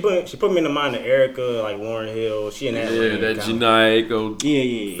what she put me in the mind of Erica, like Lauren Hill. She in that. Yeah, lane, that kinda. Janai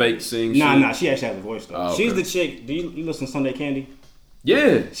Yeah. fake sing Nah, shit. nah. She actually has a voice though. Oh, She's okay. the chick. Do you listen to Sunday Candy?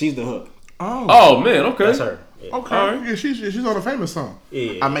 Yeah. She's the hook. Oh man, okay. That's her. Yeah. Okay, yeah, she's on a famous song.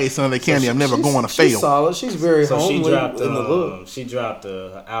 Yeah. I made Sunday Candy. I'm never going to She's fail. solid. She's very So she homely dropped in the look. she dropped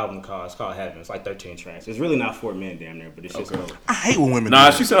a album called Heaven. It's like 13 tracks. It's really not 4 men damn near, but it's just dope. I hate when women.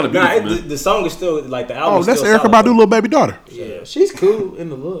 Nah, do she that. sounded Nah, beautiful, man. the song is still like the album. Oh, that's still Erica solid, Badu's though. little baby daughter. Yeah. She's cool in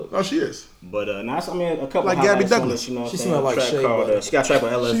the look. Oh, she is. But nah, I mean a couple Like of Gabby highlights on Douglas. it, you know what She I'm smell saying? like Track shea called, butter. she got a track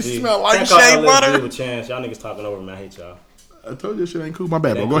with LSD. She smell like Track called shea LSD butter. with Chance. Y'all niggas talking over me. I hate y'all. I told you this shit ain't cool. My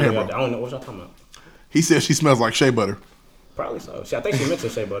bad, bro. Go ahead, I bro. don't know what y'all talking about. He said she smells like shea butter. Probably so. I think she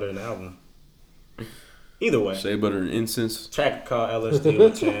mentioned shea butter in the album. Either way. Shea butter and incense. Track called LSD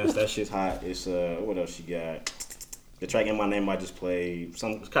with Chance. That shit's hot. It's what else she got? The track In My Name I just played. It's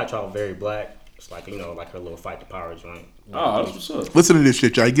kind of called Very Black. It's like, you know, like her little Fight the Power joint. Oh, that's what's up. Listen to this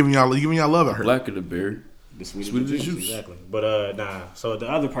shit, y'all. Giving y'all love at her. Black of the berry. The Sweet Sweet of the as Juice. juice. Exactly. But nah. So the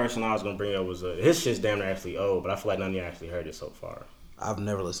other person I was gonna bring up was his shit's damn near actually old, but I feel like none of you actually heard it so far. I've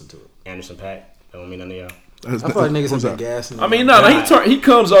never listened to it. Anderson .Paak. That don't mean none of y'all. I feel like niggas have been gassing. I mean, he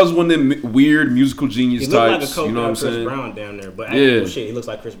comes out as one of them weird musical genius types. Like you know what I'm Chris saying? Brown down there, but actual shit, he looks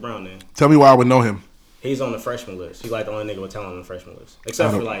like Chris Brown then. Tell me why I would know him. He's on the freshman list. He's like the only nigga with talent on the freshman list,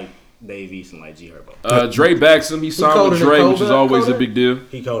 except for like Dave East and like G Herbo. Dre backs him. He signed with Dre, which is always a big deal.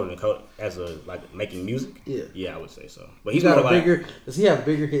 He coded as a like making music. Yeah, I would say so. But he's got more a like, bigger. Does he have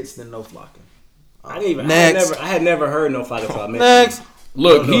bigger hits than No Flocking? I had never heard No Flocking until I met Next. him.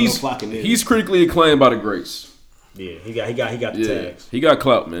 Look, he's critically acclaimed by the greats. Yeah, he got the tags. He got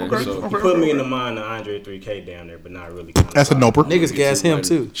clout, man. Okay, so. He put me in the mind of Andre 3K down there, but not really. That's a noper. Niggas gas him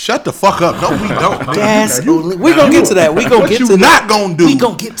too. Shut the fuck up. No, we don't. Gas. We gonna get to that. We gonna what get you to not that. gonna do? We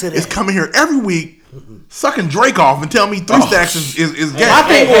gonna get to that. Is coming here every week, sucking Drake off, and tell me 3 Stacks is gas. My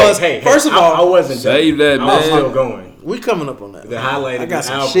thing was, first of all, I wasn't save that, man. I was still going. We coming up on that. The highlight of the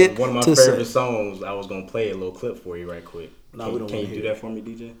album, shit one of my favorite songs. I was gonna play a little clip for you right quick. No, we don't. Can you do that for me,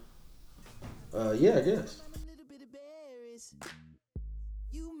 DJ? Yeah, I guess.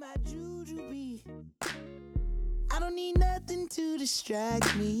 I don't need nothing to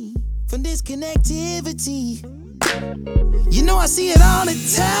distract me from this connectivity. You know I see it all the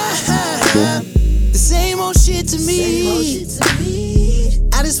time. The same old shit to me.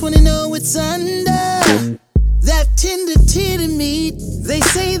 I just wanna know what's under that tender titty meat. They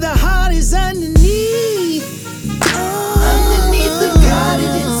say the heart is underneath. Underneath the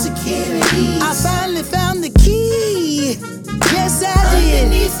guarded insecurity. I finally found the key. Yes, I did.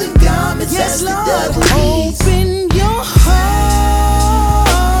 Underneath the garments, yes, Lord. Open your heart.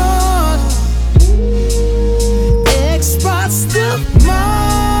 Express the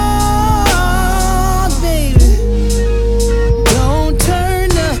mark, baby. Don't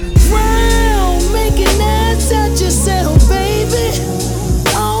turn around, making that touch yourself, baby.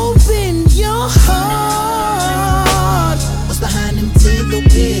 Open your heart. What's behind them tickle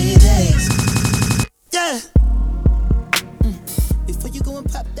bitties? Yeah.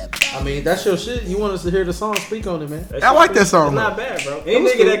 I mean, that's your shit. You want us to hear the song? Speak on it, man. I like that song. It's not bad, bro. Any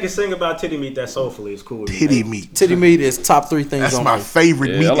nigga that can sing about titty meat that soulfully is cool. Titty meat. Titty meat is top 3 things. That's on my life.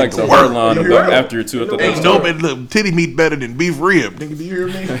 favorite meat. I like in the world. line after it too. Ain't no look, titty meat better than beef rib. Nigga, do you hear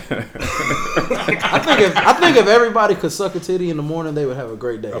me? I think if everybody could suck a titty in the morning, they would have a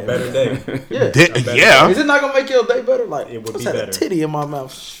great day. A better day. Yeah. Yeah. Is it not gonna make your day better? Like, it would what's be that, better. a titty in my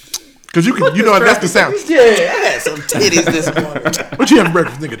mouth? Because you know that's the sound. Yeah, I had some titties this morning. What you having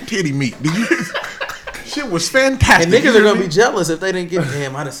breakfast, nigga? Titty meat. Did you? Shit was fantastic. And niggas are gonna be jealous if they didn't get.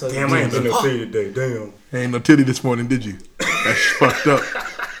 Damn, I just saw. Damn, I ain't been no titty today. Damn. Ain't no titty this morning, did you? That's fucked up.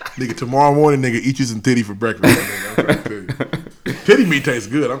 Nigga, tomorrow morning, nigga, eat you some titty for breakfast. Titty meat tastes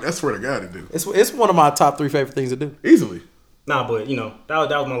good. I swear to God it do. It's one of my top 3 favorite things to do. Easily. Nah, but you know that was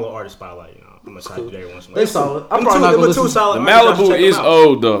my little artist spotlight. You know, I'm gonna try to do that once in a They while. solid. I'm probably not gonna listen. The Malibu is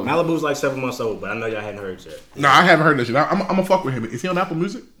old though. Malibu's like 7 months old, but I know y'all hadn't heard it yet. No, I haven't heard that shit. I'm gonna fuck with him. Is he on Apple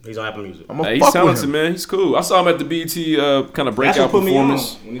Music? He's on Apple Music. I'm gonna Hey, he's fuck with talented, him. man. He's cool. I saw him at the BET kind of breakout That's what put me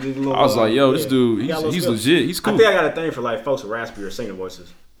performance. on when he did the little, I was like, yo, this dude, he got a little he's skill. legit. He's cool. I think I got a thing for like folks with raspy or singer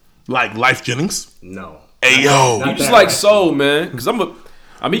voices. Like Life Jennings? No. Hey, yo. Not You just that like raspy. soul, man. Because he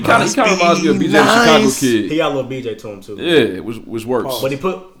kind of reminds me of BJ the Chicago Nice. Kid. He got a little BJ to him too. Yeah, which works. But he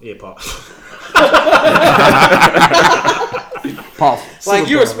put Paul. Paul. Like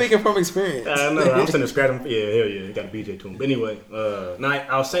you were speaking from experience. I know. I'm sitting there scratching. Yeah, hell yeah. He got a BJ to him. But anyway,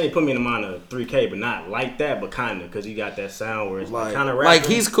 I was saying he put me in the mind of 3K, but not like that, but kind of because he got that sound where it's kind of like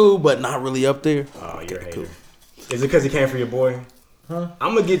he's cool, but not really up there. Oh, you're a hater. Is it because he came for your boy? Huh?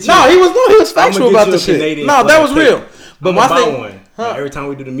 I'm gonna get you. No, he was factual about the shit. Canadian No, that was cake. real. But my thing, one. Every time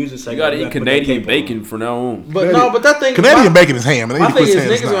we do the music segment, You gotta we eat put that Canadian cake bacon from now on. but that thing, Canadian bacon is ham. And My thing is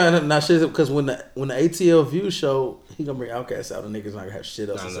saying it's niggas not. gonna not shit because when the ATL View show, he gonna bring Outkast out and niggas not gonna have shit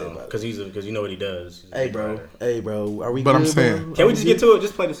else on. to I say know about it. because you know what he does. He's a Hey big bro, writer. are we? But good, I'm saying- bro? Can we just get to it?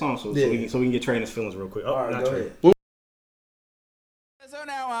 Just play the song so Yeah. we can get Trey in his feelings real quick. Oh, All right, not go Trey. ahead. So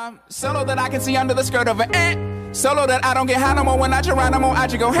now I'm solo that I can see under the skirt of an ant. Solo that I don't get high no more when I Geronimo, I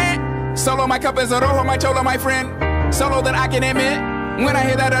just go hand. Solo my cup is a rojo, my cholo, my friend. Solo that I can admit when I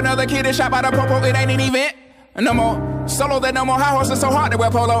hear that another kid is shot by the popo, it ain't an event. No more solo that no more high horses so hard to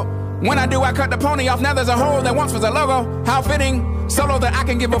wear polo. When I do, I cut the pony off. Now there's a hole that once was a logo. How fitting. Solo that I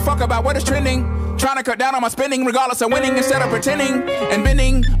can give a fuck about what is trending. Trying to cut down on my spending regardless of winning instead of pretending and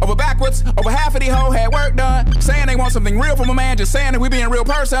bending over backwards. Over half of these hoes had work done. Saying they want something real from a man, just saying that we being real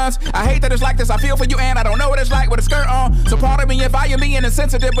persons. I hate that it's like this, I feel for you and I don't know what it's like with a skirt on. So pardon me if I am being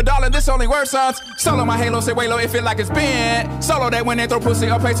insensitive, but darling, this only worse sons. Solo my halo, say way low, it feel like it's been. Solo that when they throw pussy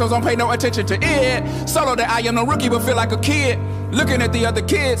or pesos, don't pay no attention to it. Solo that I am no rookie, but feel like a kid. Looking at the other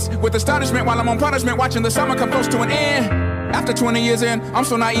kids with astonishment while I'm on punishment, watching the summer come close to an end. After 20 years in, I'm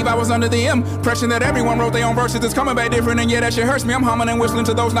so naive, I was under the impression that everyone wrote their own verses. It's coming back different, and yeah, that shit hurts me. I'm humming and whistling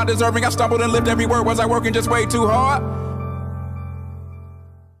to those not deserving. I stumbled and lived every word. Was I working just way too hard?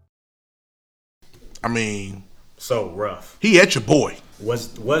 I mean, So rough. he at your boy. Was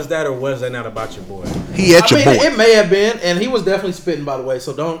that or was that not about your boy? He at your boy. It may have been, and he was definitely spitting, by the way.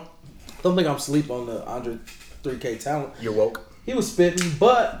 So don't think I'm asleep on the Andre 3K talent. You're woke. He was spitting,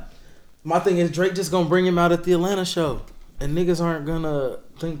 but my thing is Drake just gonna bring him out at the Atlanta show, and niggas aren't gonna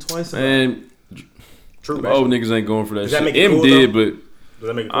think twice about it. And True. old niggas ain't going for that Does that shit. make it M cool, did, though? but Does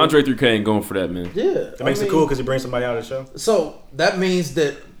that make it cool? Andre 3K ain't going for that, man. Yeah, It makes it cool because he brings somebody out of the show. So that means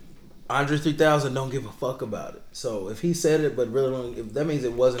that Andre 3000 don't give a fuck about it. So if he said it, but really don't, if that means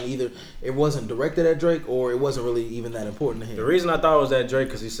it wasn't directed at Drake, or it wasn't really even that important to him. The reason I thought it was that Drake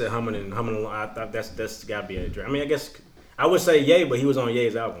because he said humming along. I thought that's gotta be a Drake. I mean, I guess I would say Ye, but he was on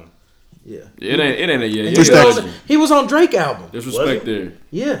Ye's album. Yeah, It ain't a yeah. He was on Drake album. Disrespect there.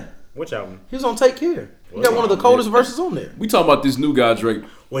 Yeah, Which album? he was on Take Care. He got one of the coldest verses on there. We talking about this new guy Drake.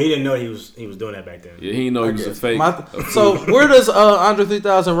 Well, he didn't know he was doing that back then. Yeah, he didn't know he was a fake. So where does Andre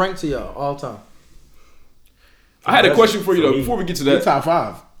 3000 rank to y'all all time? I had a question for you though. Before we get to that, He top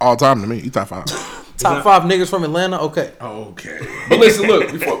 5 all time to me. He top 5. Top 5 niggas from Atlanta. Okay. Okay. but listen,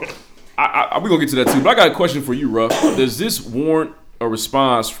 look. Before we gonna get to that too. But I got a question for you, Ruff. Does this warrant a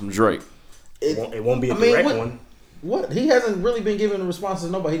response from Drake? It won't be a direct one. What? He hasn't really been giving responses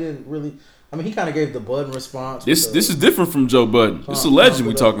to nobody. He didn't really. I mean, he kind of gave the Budden response. This is different from Joe Budden. This is a legend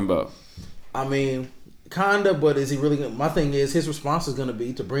we talking about. I mean, kinda, but is he really gonna? My thing is, his response is gonna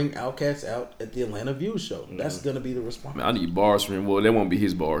be to bring Outkast out at the Atlanta Views show. That's gonna be the response. Man, I need bars from him. Well, they won't be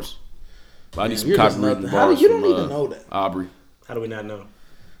his bars. But I need some you're just copywritten nothing. How do bars you don't from even know that? Aubrey. How do we not know?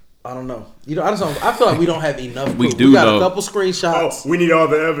 I don't know. You know, I just don't. I feel like we don't have enough. We proof. do We got know. a couple screenshots. Oh, we need all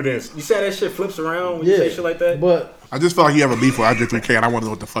the evidence. You say that shit flips around when you say shit like that? But I just feel like you have a beef with Andre 3K, and I want to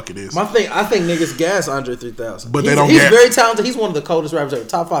know what the fuck it is. I think niggas gas Andre 3000. But they don't He's gas- very talented. He's one of the coldest rappers ever.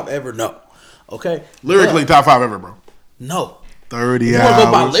 Top 5 ever. No. Okay. Lyrically, But top 5 ever, bro. no. 30 If you want to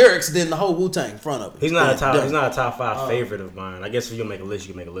go by hours. lyrics, then the whole Wu-Tang in front of him. He's not a top. Done. He's not a top 5 favorite of mine. I guess if you make a list,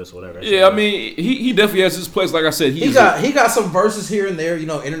 you can make a list, or whatever. Yeah, I mean, he definitely has his place. Like I said, He got some verses here and there. You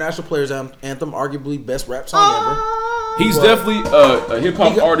know, International Players Anthem, arguably best rap song ever. he's definitely a hip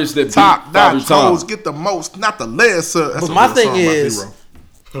hop artist that beat Top Father notch Time. toes get the most, not the less. That's But a my real thing song by is, Zero.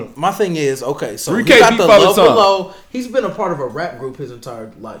 okay, so he 3K got beat the Father Love Time. Below. He's been a part of a rap group his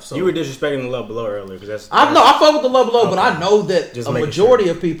entire life. So You were disrespecting the Love Below earlier because that's. I know I fuck with the Love Below, but I know that Just a making majority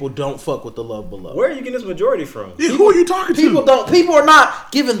of people don't fuck with the Love Below. Where are you getting this majority from? Yeah, who are you talking People to? don't. People are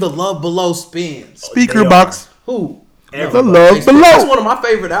not giving the Love Below spins. Speaker They box. Who? The Everybody. love below. That's one of my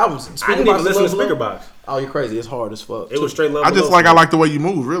favorite albums. I didn't even listen to Speaker Box. Oh, you're crazy. It's hard as fuck. It was straight Love I Below. just like, I like the way you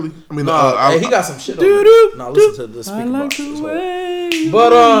move, really. I mean, Hey, he got some shit on it. No, listen to the Speaker Box. It's hard.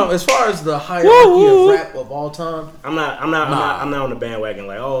 But as far as the hierarchy of rap of all time, I'm not on the bandwagon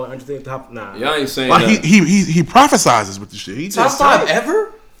like, oh, I think top. Nah. Y'all ain't saying like that. he prophesizes with the shit. He top just 5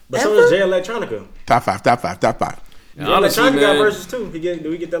 ever. But so does Jay Electronica. top 5. And Jay honestly, Electronica got man, verses too. Do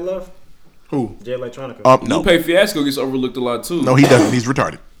we get that love? Who? Jay Electronica. No. Lupe Fiasco gets overlooked a lot too. No, he doesn't. He's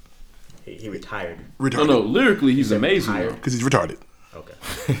retarded. He retired. No, lyrically he's amazing. though. Because he's retarded. Okay.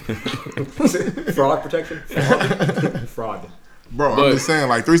 Fraud protection? Fraud. Bro, But- I'm just saying,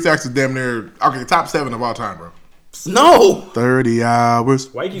 like, 3 Stacks is damn near, okay, top 7 of all time, bro. No. 30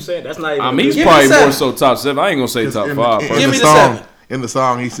 hours. Why you keep saying that's not even? I mean, he's Give me probably the more seven. so top 7. I ain't gonna say top 5. In Give the me the song, 7. in the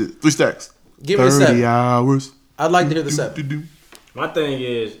song, he said 3 Stacks. Give me the 30 7. hours. I'd like to hear the 7 Do-do-do. My thing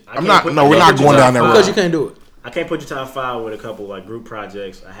is, we're not going down that road. because you can't do it. I can't put you top 5 with a couple like group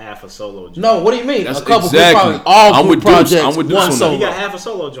projects, a half a solo joint. No, what do you mean? That's a couple exactly. group projects, all I'm group with Deuce. projects, I'm with Deuce one on that. solo. He got half a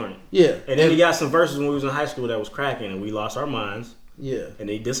solo joint. Yeah, And then he got some verses when we was in high school that was cracking, and we lost our minds. yeah. And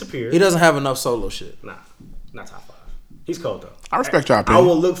he disappeared. He doesn't have enough solo shit. Nah, not top 5. He's cold though. I respect your I opinion.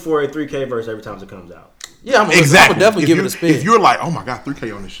 will look for a 3K verse every time it comes out. Yeah, I'm Exactly. I would definitely If give you- it a spin. If you're like, oh my God,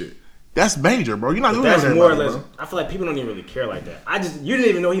 3K on this shit, that's major, bro. You're not doing That's that. more or Everybody, less. bro. I feel like people don't even really care like that. You didn't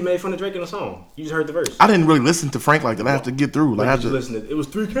even know he made fun of Drake in the song. You just heard the verse. I didn't really listen to Frank like that. I have to get through. Like, I Did you just, listen to it was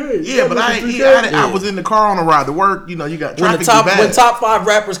 3K. yeah, but I was in the car on the ride to work. You know, you got when the traffic. when top 5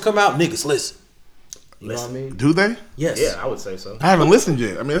 rappers come out, niggas listen. You know what I mean? Do they? Yes. Yeah, I would say so. I haven't listened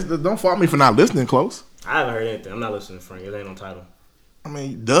yet. I mean, don't fault me for not listening close. I haven't heard anything. I'm not listening to Frank. It ain't on title. I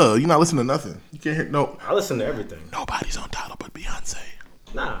mean, duh, you're not listening to nothing. You can't hear no. I listen to everything. Nobody's on title but Beyonce.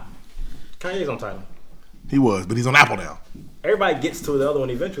 Nah. Kanye's on title. He was, but he's on Apple now. Everybody gets to the other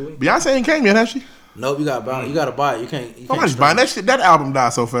one eventually. Beyonce ain't came yet, has she? Nope, you gotta buy it. You gotta buy it. You can't. Nobody's buying that shit. That album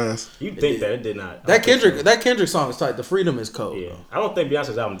died so fast. You'd think that it did not. That Kendrick song is tight. The Freedom is cold. Yeah, I don't think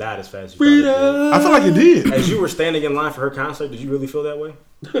Beyonce's album died as fast as you Freedom. thought it did. I feel like it did. As you were standing in line for her concert, did you really feel that way?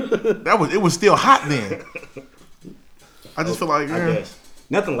 It was still hot then. I just feel like I guess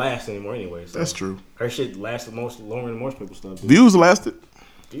nothing lasts anymore anyway. So that's true. Her shit lasted longer than most people's stuff. Views lasted.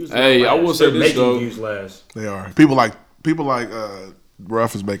 Hey, I will say They're this though. Views last. They are. People like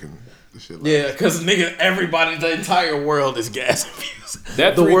Ruff is making this shit. Yeah, because nigga, everybody, the entire world is gas views.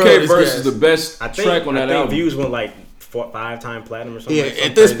 That The 3K world verse is is the best track on that album. Views went like 5-time platinum or something. Yeah, like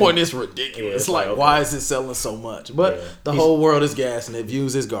at this point it's ridiculous. Yeah, it's like, okay. why is it selling so much? But the whole world is gas and it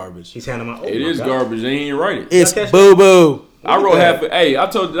views is garbage. He's handing my. It is garbage. They ain't even write it. It's boo boo. I wrote half. Hey, did I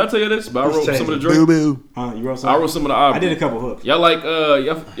tell you this? But I wrote some of the Drake. Boo boo. You wrote I wrote some of the album. I did a couple hooks. Y'all like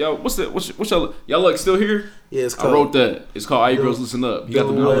y'all what's y'all like Still Here? Yeah, it's I wrote that. It's called All You Girls Listen Up. You got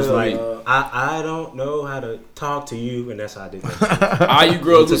the I was new like, like I don't know how to talk to you, and that's how I did that. All You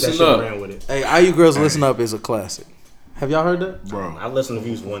Girls Took that Listen shit Up. around with it. Hey, All You Girls Listen Up is a classic. Have y'all heard that? Bro. I listened to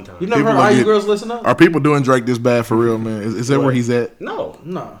Views one time. You never People heard All gonna You get- Girls Listen Up? Are people doing Drake this bad for real, man? Is that where he's at? No.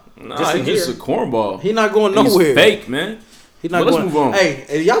 No. Nah, Just in he's just here. a cornball. He not going He's nowhere. fake, man. He not But going. let's move on. Hey,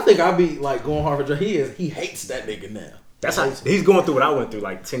 and y'all think I be like going hard for Drake? He hates that nigga now. That's how he's going through what I went through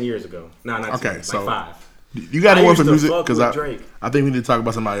like 10 years ago. No, not 10, like so 5. You got I anyone used for to music? fuck Because with Drake. I think we need to talk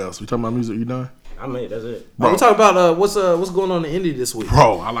about somebody else. We talking about music? You done? I mean, that's it. We talk about what's going on in Indy this week.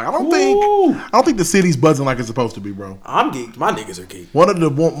 Bro, I don't think the city's buzzing like it's supposed to be, bro. I'm geeked. My niggas are geeked.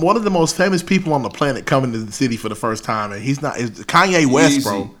 One of the most famous people on the planet coming to the city for the first time, and he's not. It's Kanye West,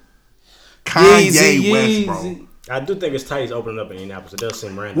 bro. Kanye West, bro. I do think it's tight. He's opening up in Indianapolis. It does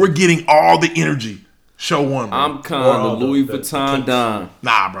seem random. We're getting all the energy. Show one, bro. I'm kind of Louis Vuitton Don.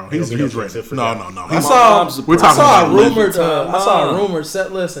 Nah, bro. He's ready. No. I saw I a rumored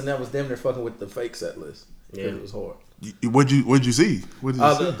set list, and that was damn near fucking with the fake set list. Yeah, it was hard. What'd you see? What did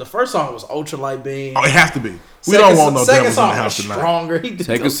you see? The first song was Ultralight Beam. Oh, it has to be. We don't want no devils in the song house was tonight. stronger.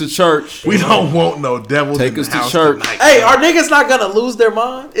 Take us to church. We don't want no devils Take in us the to house church. tonight. Hey, are niggas not gonna lose their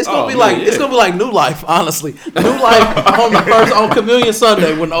mind? It's gonna it's gonna be like New Life, honestly. New Life on Communion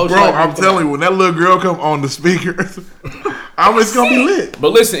Sunday when Ultralight. Bro, I'm telling you, when that little girl come on the speaker, it's gonna be lit.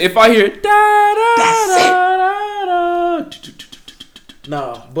 But listen, if I hear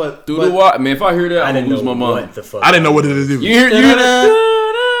No, but through the water, man, if I hear that, I'm gonna lose my mind. What the fuck? I didn't know what it is either. You hear that?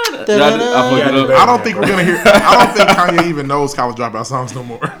 I don't think we're gonna hear. I don't think Kanye even knows College Dropout songs no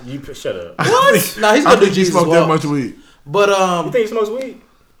more. You shut up. What? Nah, he's I gonna do think he Jesus smoked well. that much weed. But You think he smokes weed?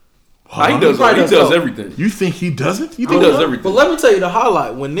 He does everything. You think he doesn't? You He think does everything. But let me tell you the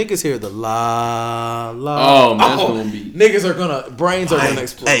highlight. When niggas hear the la la, Oh, man, that's gonna be. niggas are brains are gonna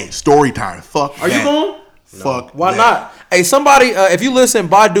explode. Hey, story time. Fuck. Are you going? Fuck. Why that. not? Hey, somebody, if you listen,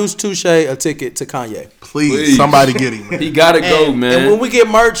 buy Deuce Touche a ticket to Kanye. Please, somebody get him, man. He gotta go, man. And when we get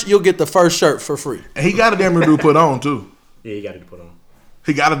merch, you'll get the first shirt for free. And he got a damn near do put on too. Yeah, he got to put on.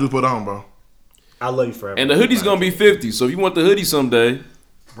 He got to do put on, bro. I love you forever. And the hoodie's gonna be 50. So if you want the hoodie someday,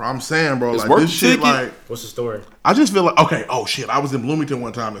 Bro, I'm saying, bro, It's like worth this the shit, ticket. like What's the story? I just feel like okay. Oh shit, I was in Bloomington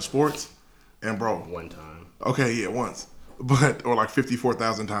one time in sports, and bro, One time. okay, yeah, once, but or like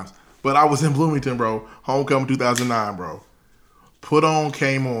 54,000 times. But I was in Bloomington, bro. Homecoming 2009, bro. Put on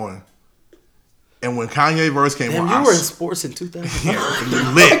came on, and when Kanye verse came Damn, on, you I were in sports in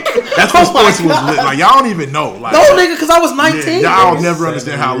 2000. lit. That's when sports was lit. Like y'all don't even know. Like No, nigga, because I was 19. yeah, y'all man. never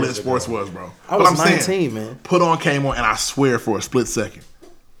understand how lit sports was, bro. I But was I'm saying, 19, man. Put on came on, and I swear for a split second,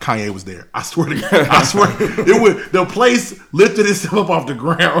 Kanye was there. I swear to God. I swear it would. The place lifted itself up off the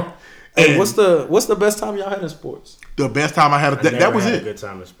ground. Hey, And what's the best time y'all had in sports? the best time I had? That Never was had it. A good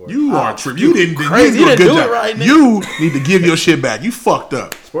time in sports. You are trip. You didn't. crazy. You You didn't do a didn't good do it job. right, nigga. You need to give your shit back. You fucked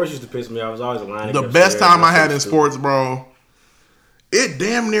up. Sports used to piss me off. I was always lining The up best upstairs. time I had in That's sports, bro. It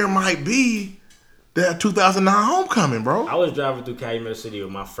damn near might be that 2009 homecoming, bro. I was driving through Calumet City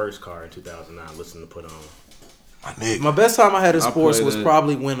with my first car in 2009, listening to Put On. My nigga. My best time I had in sports played was it.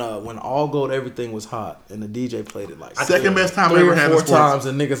 probably when All Gold Everything was hot and the DJ played it like Second best time I 3 ever or had 4 in sports. times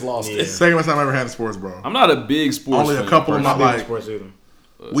and niggas lost it. Second best time I ever had in sports, bro. I'm not a big sports Only a fan, couple of my personally. like. Sports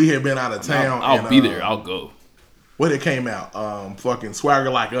either. We had been out of town. I'll and, be there. I'll go. When it came out, fucking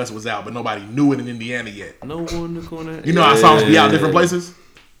Swagger Like Us was out, but nobody knew it in Indiana yet. No one is gonna. You know how songs be out different places?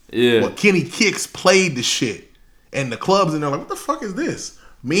 Yeah. Well, Kenny Kicks played the shit. And the clubs in there like, what the fuck is this?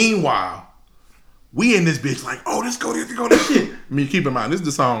 Meanwhile, we in this bitch like, oh, let's go this shit. I mean, keep in mind, this is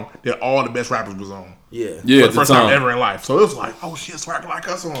the song that all the best rappers was on. Yeah. Yeah. For at the first the time ever in life. So it was like, oh shit, Swagger Like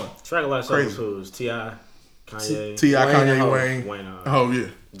Us on. Track a lot of Crazy. songs was T.I., Kanye, T.I., Wayne, Kanye, Wayne. Wayne, Oh, yeah.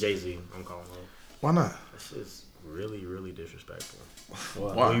 Jay-Z, I'm calling him. Why not? That shit's really, really disrespectful.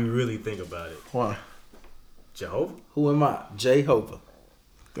 Why? When you really think about it. Why? Jehovah? Who am I? Jehovah.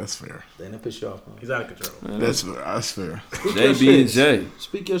 That's fair. They didn't piss you off. Huh? He's out of control. That's fair. J, B, and J.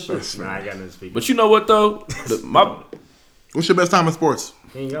 Speak your shit. Nah, I got nothing to speak. But you know what though? What's your best time in sports?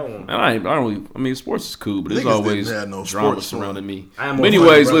 He ain't got one. I don't really. I mean, sports is cool, but there's Niggas always didn't have no drama sports surrounding me. I am But more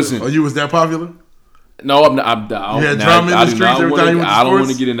anyways, funny, listen. Oh, you was that popular? No, I'm not. You had drama in the streets every time you went to I don't want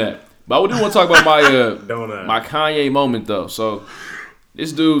to sports? get in that. But I do want to talk about my my Kanye moment though. So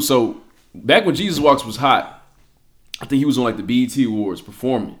this dude. So back when Jesus Walks was hot, I think he was on like the BET Awards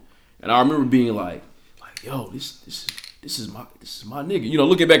performing, and I remember being like, yo, this is my nigga. You know,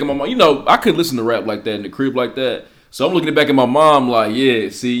 looking back at my mom. You know, I couldn't listen to rap like that in the crib like that. So I'm looking back at my mom like, yeah,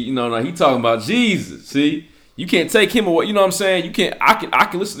 see, you know, now he talking about Jesus. See, you can't take him away. You know what I'm saying? You can't. I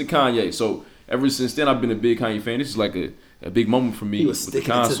can listen to Kanye. So ever since then, I've been a big Kanye fan. This is like a big moment for me with the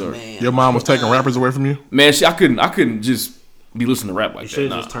concert. Your mom was taking rappers away from you? Man, I couldn't just be listening to rap like You that. should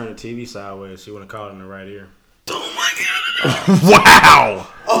Nah. just turn the TV sideways. She wouldn't have called in the right ear. Wow.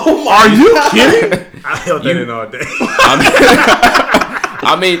 Oh my Are you kidding? I held that in all day.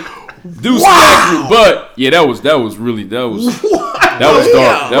 I mean, dude, but yeah, that was really dark.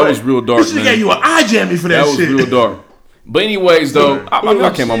 That was real dark. She gave you an eye jammy for that shit. That was real dark. But anyways, though,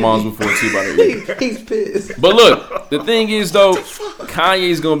 I came my mom's before too. By the way, he's pissed. But look, the thing is though,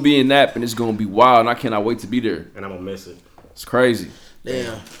 Kanye's gonna be in Nap and it's gonna be wild, and I cannot wait to be there. And I'm gonna miss it. It's crazy.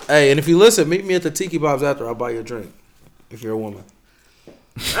 Damn. Hey, and if you listen, meet me at the Tiki Bob's after. I'll buy you a drink. If you're a woman.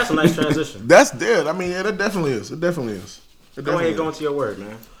 That's a nice transition. That's dead. I mean, yeah, that definitely is. It definitely is. Go ahead and go into your word,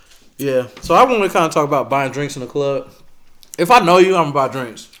 man. Yeah. So I want to kind of talk about buying drinks in the club. If I know you, I'm gonna buy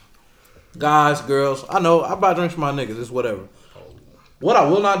drinks. Guys, girls, I know I buy drinks for my niggas. It's whatever. What I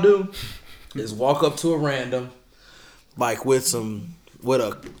will not do is walk up to a random, like with something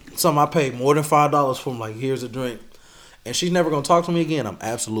I paid more than $5 for. Like, here's a drink, and she's never gonna talk to me again. I'm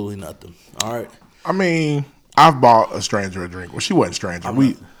absolutely nothing. All right. I mean, I've bought a stranger a drink. Well, she wasn't a stranger.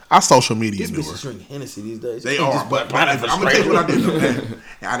 I social media These knew her. bitches drink Hennessy these days. They are, but I'm gonna tell you what I did. Though.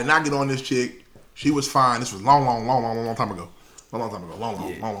 I did not get on this chick. She was fine. This was long time ago. Long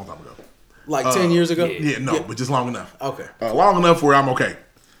time ago. Like 10 years ago? Yeah, but just long enough. Okay. Long enough where I'm okay.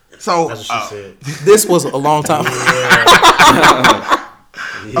 So that's what she said. This was a long time.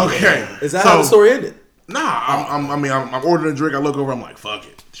 Okay. Is that how the story ended? Nah, I'm ordering a drink. I look over. I'm like, fuck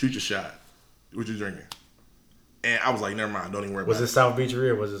it, shoot your shot. What you drinking? And I was like, never mind. Don't even worry about it. Was it South Beach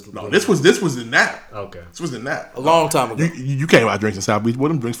or was this? No, this was in that. Okay. This was in that. A long time ago. You can't buy drinks in South Beach. What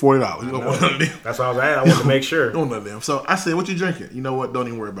them drinks $40? You don't want none of them. That's why I was at. I wanted to make sure. Don't none of them. So I said, what you drinking? You know what? Don't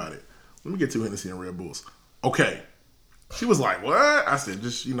even worry about it. Let me get 2 Hennessy and Red Bulls. Okay. She was like, what? I said,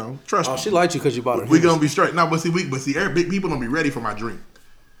 just, trust me. Oh, she liked you because you bought her. We gonna be straight. No, but see, people don't be ready for my drink.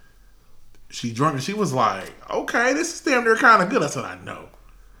 She drunk and she was like, okay, this is damn near kind of good. That's what I know.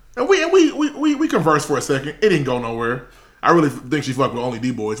 And we conversed for a second. It didn't go nowhere. I really think she fucked with only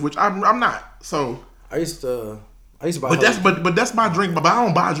D boys, which I'm not. So I used to buy. But that's my drink. But I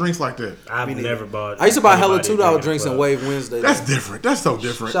don't buy drinks like that. I've never bought. I used to buy hella $2 drinks in Wave Wednesday. That's different. That's so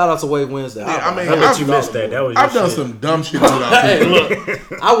different. Shout out to Wave Wednesday. Yeah, I mean, you missed that. That was I've done shit. some dumb shit. Without Hey,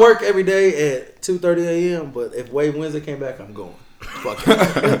 look, I work every day at 2:30 a.m. But if Wave Wednesday came back, I'm going. Fuck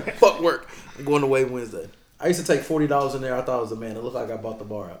it. Fuck work. I'm going to Wave Wednesday. I used to take $40 in there. I thought it was a man. It looked like I bought the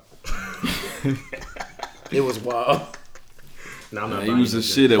bar out. It was wild. No, I'm not. He was a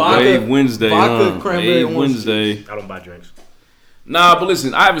shit at Vodka- Wave Wednesday. vodka, cranberry, Wave orange Wednesday. I don't buy drinks. Nah, but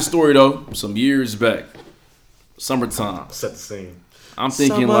listen, I have a story though. Some years back, summertime. Set the scene. I'm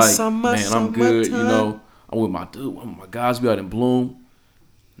thinking man, I'm good. You know, I'm with my dude. I'm with my guys. We out in Bloom.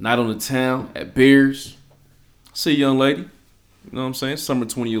 Night on the town at Bears. See a young lady. You know what I'm saying? Summer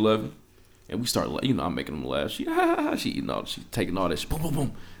 2011. And we start, I'm making them laugh. She taking all that shit, boom, boom,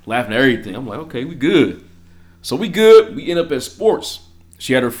 boom, laughing at everything. I'm like, okay, we good. So we good. We end up at sports.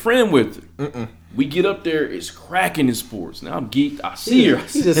 She had her friend with her. We get up there. It's cracking in sports. Now I'm geeked. I see her.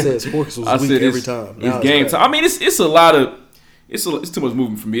 He just said sports was weak every time. It's game time. I mean, it's a lot of, it's too much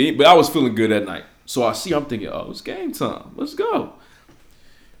movement for me. But I was feeling good that night. So I see her. I'm thinking, oh, it's game time. Let's go.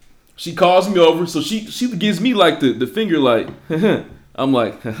 She calls me over. So she gives me like the finger like, I'm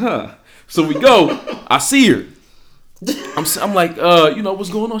like, haha. So we go. I see her. I'm like, what's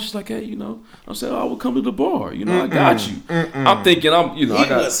going on? She's like, hey, I'm saying, we'll come to the bar. I got you. I'm thinking, I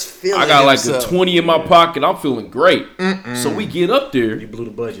got like a 20 in my pocket. I'm feeling great. So we get up there. You blew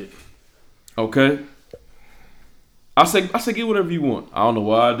the budget. Okay. I say, get whatever you want. I don't know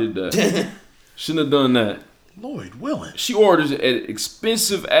why I did that. Shouldn't have done that. Lloyd willing. She orders an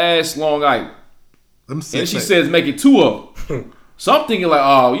expensive ass Long Island. And she things. says, make it 2 of them. So I'm thinking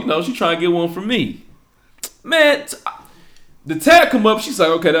like, she trying to get one for me. Man, The tab come up. She's like,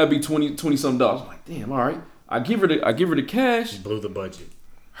 okay, that'd be $20 something. I'm like, damn, all right. I give her the cash. Blew the budget.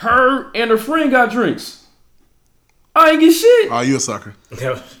 Her and her friend got drinks. I ain't get shit. Oh, you a sucker.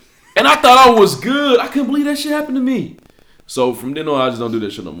 And I thought I was good. I couldn't believe that shit happened to me. So from then on, I just don't do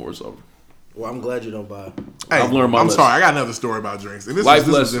that shit no more. So. Well, I'm glad you don't buy. Hey, I've learned my I'm lesson. sorry. I got another story about drinks. And this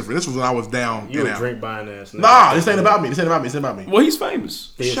was different. This was when I was down. You and a out. drink buying ass. Nah, this ain't about me. This ain't about me. This ain't about me. Well, he's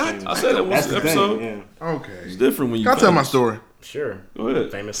famous. Shut I said that once in the episode. Yeah. Okay. It's different when you. Can I tell my story? Sure. Go ahead.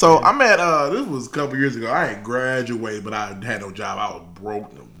 Famous. So man. I'm at this was a couple years ago. I had graduated, but I had no job. I was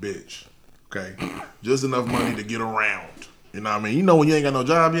broke, bitch. Okay, just enough money to get around. You know what I mean? You know when you ain't got no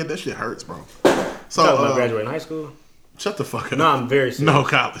job yet, that shit hurts, bro. So talking about graduating high school? Shut the fuck up. No, I'm very serious. No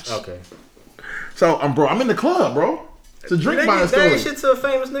college. Okay. So I'm in the club, bro. It's a drink buying That ain't story. shit to a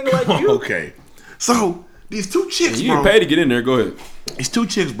famous nigga like you. Okay. So these two chicks, You bro. get paid to get in there. Go ahead. These two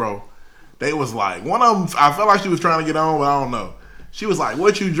chicks, bro. They was like, one of them, I felt like she was trying to get on, but I don't know. She was like,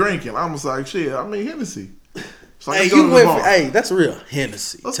 what you drinking? I was like, shit, I mean, Hennessy. So Hey, you went for, hey, that's real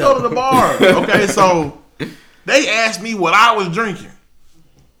Hennessy. Let's go to the bar. Okay, so they asked me what I was drinking.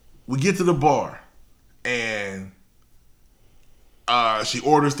 We get to the bar, and she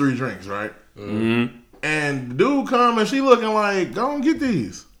orders 3 drinks, right? Mm-hmm. And the dude come and she looking like, go and get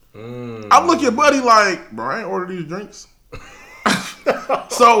these. I look at buddy like, bro, I ain't ordered these drinks.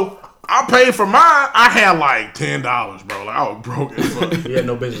 So I paid for mine. I had like $10, bro. Like I was broke as fuck. You had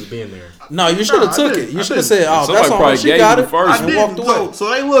no business being there. No, you should have took it. You should have said, "Oh, Somebody that's all probably right. She gave got you it." the first I one. walked didn't. away. So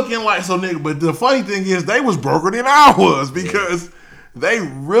they looking like so nigga. But the funny thing is, they was broker than I was because they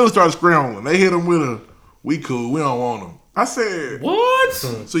really started scrambling. They hit them with a, "We cool. We don't want them." I said, What?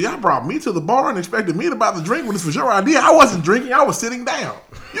 So y'all brought me to the bar and expected me to buy the drink when this was your idea. I wasn't drinking. I was sitting down.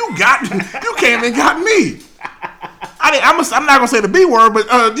 You came and got me. I'm not gonna say the B word,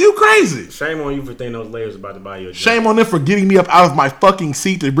 but you crazy. Shame on you for thinking those ladies about to buy you a drink. Shame on them for getting me up out of my fucking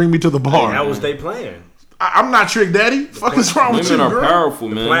seat to bring me to the bar. That was they plan. I'm not Trick Daddy. Fuck is wrong with you, Women are girl? powerful,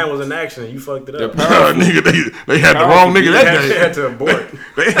 The man. plan was in action. You fucked it up. They're powerful. Nigga, they had the wrong nigga that They day. had to abort.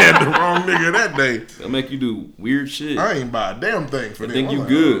 They had the wrong nigga that day. They'll make you do weird shit. I ain't buy a damn thing for them. think I'm you like,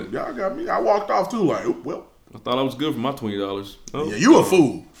 good. oh, y'all got me. I walked off too like, oop, well. I thought I was good for my $20. Oh. Yeah, you a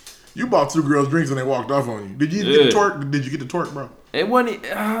fool. You bought 2 girls drinks and they walked off on you. Did you get the twerk? Did you get the twerk, bro? It wasn't. No.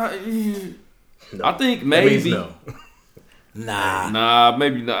 I think That means maybe. no. Nah,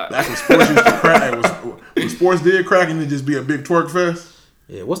 maybe not. That's when sports used to crack. When sports did crack and it just be a big twerk fest.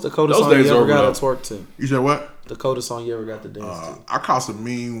 Yeah, what's the coldest Those song days you ever are got over, to twerk to? You said what? The coldest song you ever got to dance to? I caught some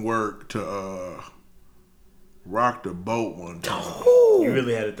mean work to rock the boat one time. You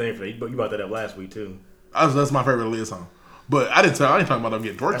really had a thing for that. You brought that up last week too. That's my favorite Aaliyah song. But I ain't talking about them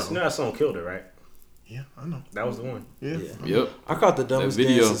getting twerked on. That song killed it, right? Yeah, I know. That was the one. Yeah. Yep. I caught the dumbest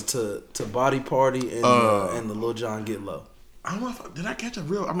video. dances to Body Party and the Lil Jon Get Low. I don't know did I catch a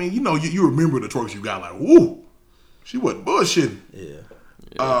real. I mean, you remember the twerks you got like, woo. She wasn't bullshitting. Yeah.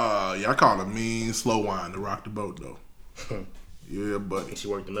 Yeah, I called a mean slow wine to rock the boat though. Yeah, buddy. She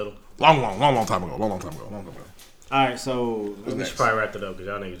worked the middle. Long time ago. Long time ago. All right, so we next? should probably wrap it up because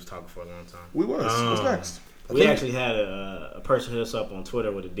y'all niggas was talking for a long time. We was. What's next? We actually had a person hit us up on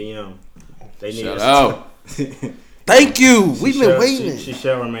Twitter with a DM. They need Shout us out. Thank you. We've been waiting. She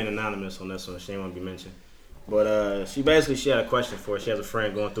shall remain anonymous on this one. She ain't want to be mentioned. But she had a question for us. She has a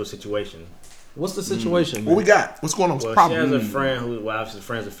friend going through a situation. What's the situation? What we got? What's going on? Well, Problem? she has a friend who, obviously the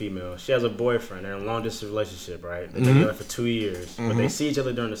friend's a female. She has a boyfriend. They're in a long distance relationship, right? They've been together for 2 years, but they see each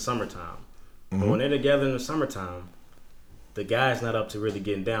other during the summertime. But when they're together in the summertime, the guy's not up to really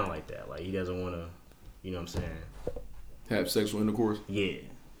getting down like that. Like he doesn't want to, you know what I'm saying? Have sexual intercourse.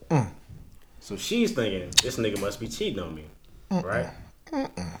 Yeah. So she's thinking this nigga must be cheating on me, right?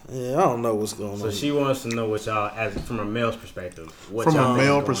 Yeah, I don't know what's going on. So she wants to know what y'all, as from a male's perspective, what From y'all a think is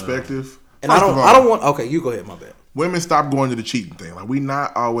male going perspective. And I don't want. Okay, you go ahead. My bad. Women stop going to the cheating thing. Like we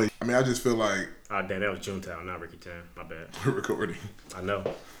not always. I mean, I just feel like on. Oh damn, that was Junetown, not Ricky Town. My bad. we're recording. I know.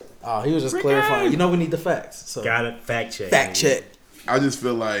 Oh, he was just clarifying. You know, we need the facts. So Got it. Fact check. fact check. I just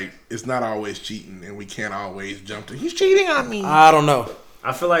feel like it's not always cheating, and we can't always jump to he's cheating on me. I don't know.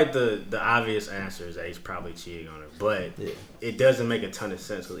 I feel like the obvious answer is that he's probably cheating on her, but it doesn't make a ton of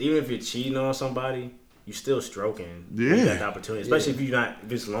sense because even if you're cheating on somebody, you still stroking. Yeah. You got the opportunity, especially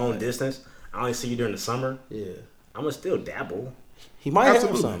if it's long distance. I only see you during the summer. Yeah, I'm gonna still dabble. he might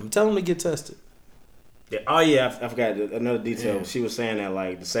Absolutely. have something. Tell him to get tested. Yeah. Oh yeah, I forgot another detail. Yeah. She was saying that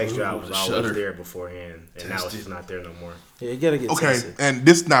like the sex drive was always there beforehand, and now it's just not there no more. Yeah, you gotta get Okay, tested. and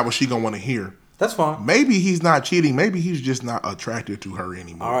this is not what she gonna want to hear. That's fine. Maybe he's not cheating. Maybe he's just not attracted to her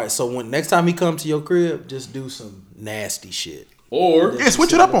anymore. All right, so when next time he come to your crib, just do some nasty shit. Or Yeah,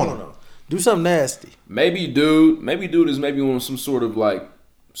 switch it up on him. Do something nasty. Maybe dude is maybe on some sort of like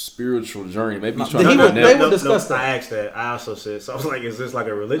spiritual journey. Maybe he's trying They to would connect. discuss that. I asked that. I also said, so I was like, is this like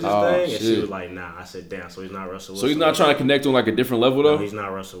a religious thing? And she was like, nah. I said, damn, so he's not Russell Wilson. So he's not trying to connect on like a different level though? No, he's not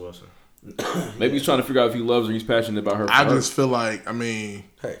Russell Wilson. Maybe he's trying to figure out if he loves her, he's passionate about her. I just feel like, I mean,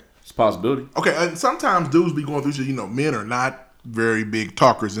 Hey, it's a possibility. okay, and sometimes dudes be going through shit. You know, men are not very big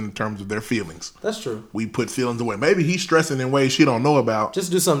talkers in terms of their feelings. that's true. We put feelings away. Maybe he's stressing in ways she don't know about,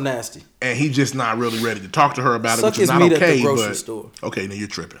 Just do something nasty. and he's just not really ready to talk to her about it, Suck which is his not meat okay. at the grocery but store. okay, now you're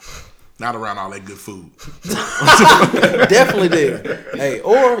tripping. Not around all that good food. Definitely there. Hey,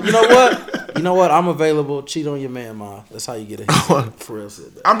 or you know what? You know what? I'm available. Cheat on your man, ma. That's how you get a hit. For real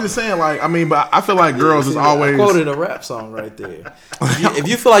said that. I'm just saying, like, I mean, but I feel like girls is I always. quoted a rap song right there. If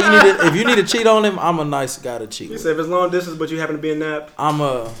you feel like if you need to cheat on him, I'm a nice guy to cheat He with. said, if it's long distance, but you happen to be a nap. I'm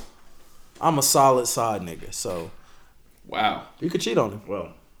a solid side nigga, so Wow. you could cheat on him.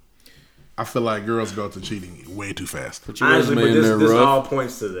 Well, I feel like girls go to cheating way too fast. Put your honestly, resume but in there, this rough. all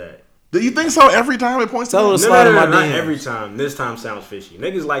points to that. Do you think so? Every time it points Tell her to to that? slide in my not DMs. every time. This time sounds fishy.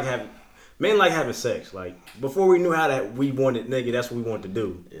 Niggas like men like having sex. Like, before we knew how that we wanted, nigga, that's what we wanted to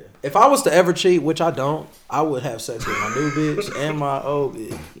do. Yeah. If I was to ever cheat, which I don't, I would have sex with my new bitch and my old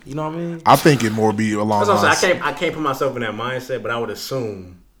bitch. You know what I mean? I think it more be along That's the what I'm lines. saying. I can't put myself in that mindset, but I would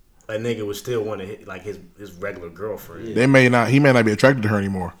assume a nigga would still want to hit like his regular girlfriend. Yeah. He may not be attracted to her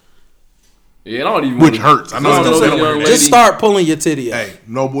anymore. Yeah, I don't even Which wanna- hurts. I know I don't it's know gonna that hurt. young lady. Just start pulling your titty out. Hey,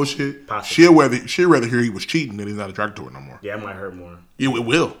 no bullshit. Possibly. She'd rather hear he was cheating than he's not attracted to her no more. Yeah, it might hurt more. It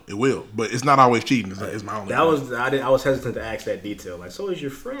will. But it's not always cheating. It's my only. That was I was hesitant to ask that detail. Like, so is your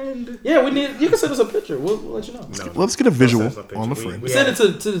friend? Yeah, you can send us a picture. We'll let you know. No, Let's get a visual don't send us no on the picture. friend. We Send had-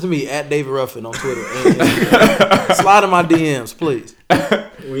 it to me at David Ruffin on Twitter. And slide in my DMs, please.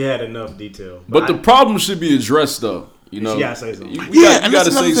 We had enough detail. But the problem should be addressed though. You know, You gotta say something. You Yeah, gotta and that's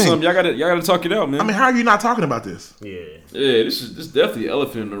say another thing. something. Y'all gotta talk it out, man. I mean, how are you not talking about this? Yeah. Yeah, this is definitely an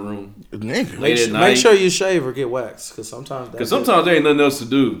elephant in the room. Nigga. Late at Make night. sure you shave or get waxed, because sometimes There ain't nothing else to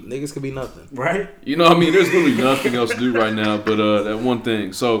do. niggas could be nothing. Right? You know what I mean? There's literally nothing else to do right now but that one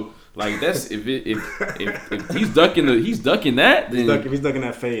thing. So like that's if he's ducking that, then He's stuck in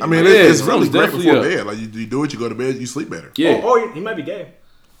that fade. I mean, Yeah, it's bro, really it's great definitely before up. bed. Like you do it, you go to bed, you sleep better. yeah. or he might be gay.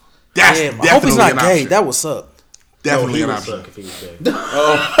 That's Damn, I definitely hope he's not an gay. option. That would suck. Definitely he an would option. suck if he was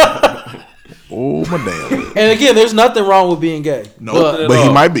gay. Oh my damn! And again, there's nothing wrong with being gay. No, Nothing at but he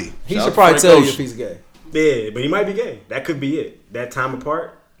all. might be. He Shout should out probably Frank tell you Ocean. if he's gay. Yeah, but he might be gay. That could be it. That time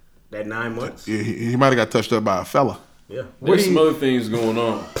apart, that 9 months. Yeah, he might have got touched up by a fella. Yeah. There's some other things going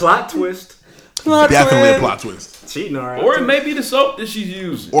on. Plot twist. Definitely a plot twist. Cheating, all right. Or it may be the soap that she's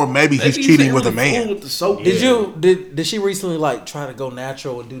using. Or maybe he's Maybe cheating ain't with a really man. cool with the soap. Did she recently like try to go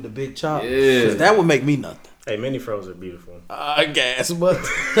natural and do the big chop? Yeah. 'Cause that would make me nothing. Hey, mini froze are beautiful. I guess, but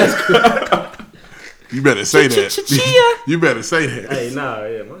that's good. You better say that. Chia. You better say that. Hey, nah,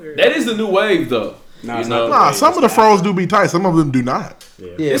 yeah, my girl. That is the new wave though. Nah, You it's know? not. Nah, some of the froze do be tight. Some of them do not.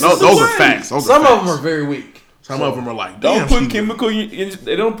 Yeah, Those are facts. Those Some are of them facts. are very weak. Some of them are like, Don't damn. put she-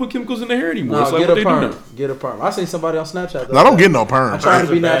 they don't put chemicals in the hair anymore. No, It's like get what a they do perm. now. Get a perm. I seen somebody on Snapchat. No, don't get no perm. I try to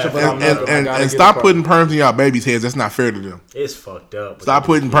be Perms are natural, but bad. I'm not. And stop putting perms in y'all babies' heads. That's not fair to them. It's fucked up. Stop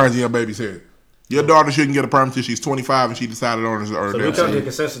putting perms in your baby's head. Your daughter shouldn't get a perm until she's 25 and she decided on her So we damn come to the shit.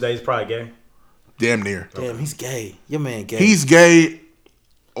 consensus that he's probably gay. Damn near. Damn, he's gay. Your man gay. He's gay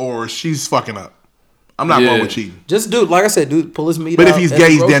or she's fucking up. I'm not Yeah. going with cheating. just dude, like I said, dude, pull his meat But out if he's at gay, the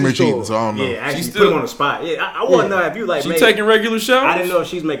he's grocery damn near store. cheating, so I don't know. Yeah, actually She's put him still- on the spot. Yeah, I want to know if you like. She made- taking regular showers? I didn't know if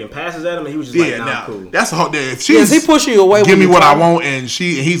she's making passes at him and he was just Yeah, like, nah, now cool. that's the whole. If Yeah, is she's he pushing you away? give when me you're what I trying? want, and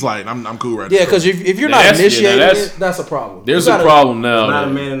he's like, I'm cool right now. Yeah, because if you're Now not that's- yeah, initiating that's- it, that's a problem. There's You a gotta- problem now. Not a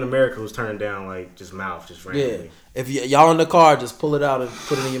man. man in America who's turning down like just mouth, just Yeah, randomly. if y'all in the car, just pull it out and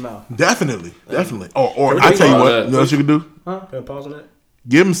put it in your mouth. Definitely. Or we I talk tell you about what, that? you know what you can do? Can I pause on that?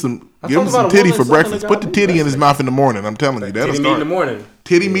 Give him some talked about a titty woman for sucking breakfast. a Put the guy. titty in his mouth in the morning. I'm telling you, that'll Titty meat start. in the morning.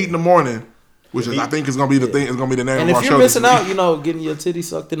 Titty meat in the morning, which is I think is gonna be the thing. It's gonna be the name And of if our you're show. missing this out, week. you know, getting your titty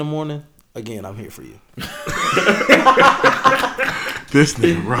sucked in the morning, again, I'm here for you. This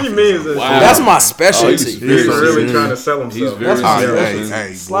nigga rough. He means it. Wow. That's my Oh, specialty. he's He's very really serious. trying to sell He's himself. very Ah, serious.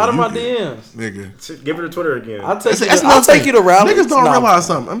 hey, Slide boy, in my you DMs. nigga. Give her the Twitter again. I'll take you. That's I'll another take thing. you to rallies. Niggas don't No. realize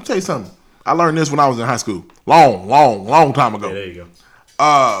something. I'm gonna tell you something. I learned this when I was in high school. Long time ago. Yeah, there you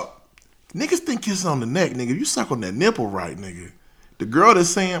go. Niggas think kissing on the neck, nigga. You suck on that nipple right, nigga. The girl that's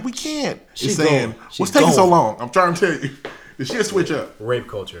saying we can't She's is saying going. what's She's taking so going. long? I'm trying to tell you. Did she switch up? Rape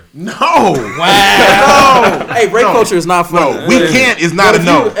culture. No. Wow. No. Hey, rape culture is not funny. No, we can't is not a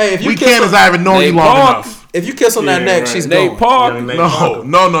no. We can't is I haven't known you long enough. If you kiss on that neck, she's going. No.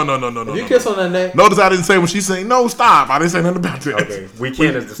 If you kiss on that neck. Notice I didn't say when she's saying no, stop. I didn't say nothing about that. Okay, we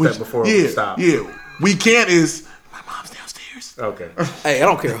can't is the step before we stop. Yeah, we can't is my mom's downstairs. Okay. Hey, I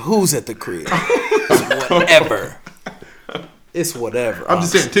don't care who's at the crib. It's whatever. It's whatever. I'm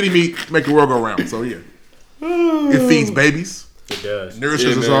just saying, titty meat make the world go round. So yeah, it feeds babies. It does.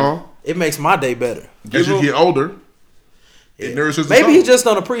 Nourishes us all. It makes my day better. As you get older, it nourishes us all. Maybe he just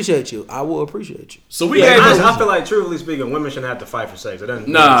don't appreciate you. I will appreciate you. So we I feel like, truthfully speaking, women shouldn't have to fight for sex. It doesn't.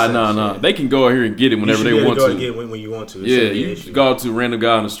 Nah. They can go out here and get it whenever they want to. Get it when you want to. You go out to a random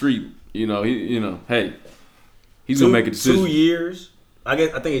guy on the street. Hey, he's gonna make a decision. 2 years. I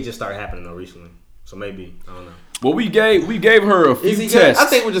think it just started happening though recently. So maybe I don't know. Well, we gave her a few tests. Gay? I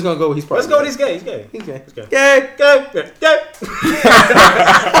think we're just gonna go. He's probably. Let's go. He's gay. He's gay. Gay.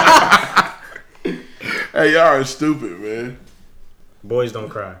 Hey, y'all are stupid, man. Boys don't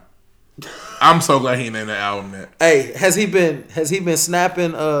cry. I'm so glad he named that album that. Hey, has he been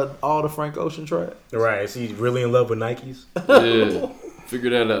snapping all the Frank Ocean track? Right. Is he really in love with Nikes? Yeah. Figure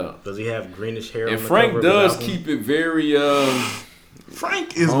that out. Does he have greenish hair? And on the Frank cover does of his album? keep it very.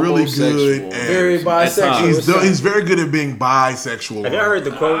 Frank is really good. Very bisexual. He's very good at being bisexual. Have y'all heard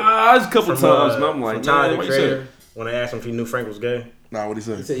the quote? A couple times, and I'm like, Tyler, the creator, when they asked him if he knew Frank was gay. Nah, what he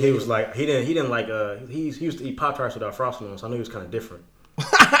said? He was like, he didn't like. He used to eat Pop-Tarts without frosting on, so I knew he was kind of different.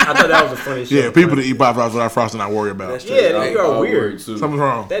 I thought that was the funniest shit. Yeah, people that eat Pop-Tarts without frosting, I worry about. Yeah, you are weird. Something's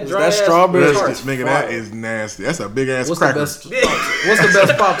wrong. That strawberry tarts. Nigga, that is nasty. That's a big ass cracker. What's the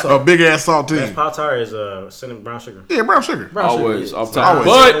best Pop-Tart? A big ass saltine. Best Pop-Tart is cinnamon brown sugar. Yeah, brown sugar. Always off top.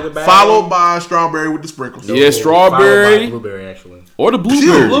 But followed by strawberry with the sprinkles. Yeah, strawberry. Blueberry actually. Or the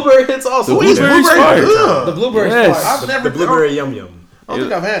blueberry. Blueberry hits also. The blueberry's fire. The blueberry's fire. The blueberry yum yum. I don't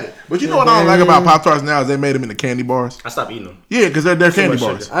think I've had it. But you know what I don't like about Pop-Tarts now is they made them into candy bars. I stopped eating them. Yeah, because they're candy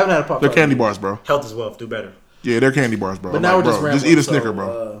bars. I haven't had a Pop-Tart. They're candy bars, bro. Health is wealth. Do better. Yeah, they're candy bars, bro. But now we're just rambling. Just eat a Snicker,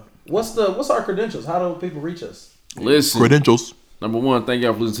 bro. What's our credentials? How do people reach us? Listen. Credentials. Number 1, thank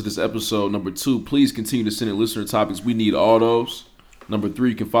y'all for listening to this episode. Number 2, please continue to send in listener topics. We need all those. Number 3,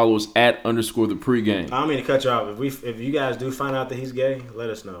 you can follow us at _ the pregame. I don't mean to cut you off. If you guys do find out that he's gay, let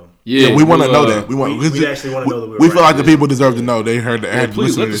us know. Yeah, we want to know that. We actually want to know that we feel like the people deserve to know. They heard the ad.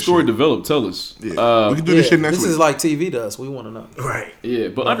 Please let the story develop. Tell us. Yeah. We can do this shit next week. This is like TV does. We want to know. Right. Yeah,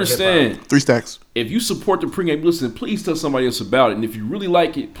 but understand. 3 stacks. If you support the pregame, listen, please tell somebody else about it. And if you really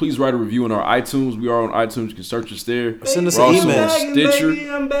like it, please write a review on our iTunes. We are on iTunes. You can search us there. Send us an email.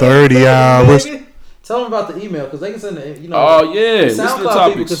 Stitcher. 30 hours. Tell them about the email because they can send it. Oh yeah, SoundCloud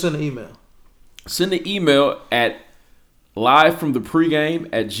people can send an email. Send an email at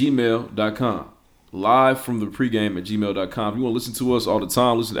livefromthepregame@gmail.com. Livefromthepregame@gmail.com. If you want to listen to us all the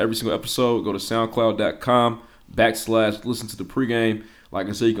time, listen to every single episode, go to soundcloud.com/listen to the pregame. Like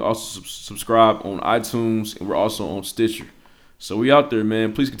I said, you can also subscribe on iTunes, and we're also on Stitcher. So we out there,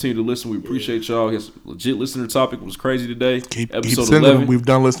 man. Please continue to listen. We appreciate y'all. It's legit listener topic. It was crazy today. Keep Episode sending 11. them. We've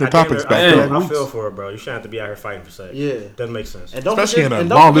done listener topics back I then. feel for it, bro. You shouldn't have to be out here fighting for sex. Yeah. Doesn't make sense. And don't Especially forget, in a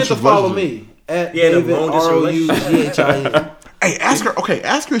don't long forget to distance follow relationship. me at Yeah, David the long distance ROUGHIE. Hey, ask her. Okay,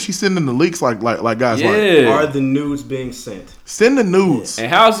 ask her if she's sending the leaks like guys like. Yeah. Are the nudes being sent? Send the nudes.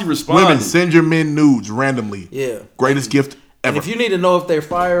 And how's he responding? Women, send your men nudes randomly. Yeah. Greatest gift ever. And if you need to know if they're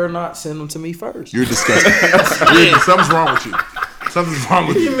fire or not, send them to me first. You're disgusting. Something's wrong with you. Something's wrong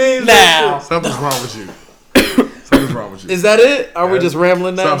with you. Now. Something's wrong with you. Something's wrong with you. Is that it? Are we just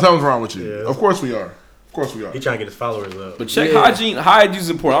rambling now? Something's wrong with you. Yeah. Of course we are. Of course we are. He trying to get his followers up. But check hygiene. Hygiene's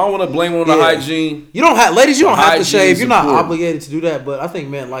important. I don't want to blame on the hygiene. You don't have, ladies. You don't have to Hygiene shave. is You're not important. obligated to do that. But I think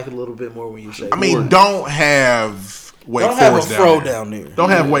men like it a little bit more when you shave. I mean, don't have Wake don't have a Forest fro there. down there. Don't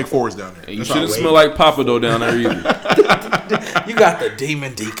have Wake Forest down there. And you That's shouldn't all. smell like Papa Dough down there either. You got the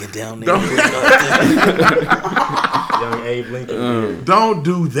demon deacon down there. Young Abe Lincoln. Don't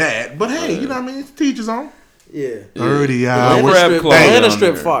do that. But hey, you know what I mean? It's teachers on. Yeah. 30 Atlanta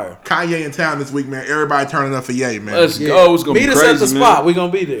strip fire. Kanye in town this week, man. Everybody turning up for Ye, man. Let's go. It's gonna Meet be us crazy, at the man. spot. We're gonna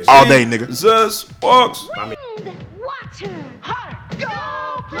be there. All day, nigga. Jesus walks.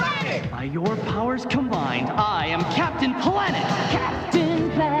 By your powers combined, I am Captain Planet. Captain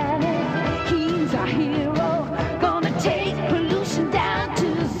Planet, he's our hero. Gonna take pollution down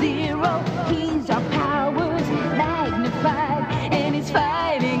to zero. He's our powers magnified, and he's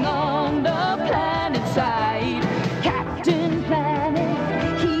fighting on the planet side. Captain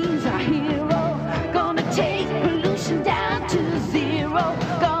Planet, he's our hero. Gonna take pollution down to zero.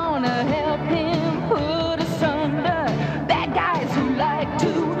 Gonna help him put asunder bad guys who like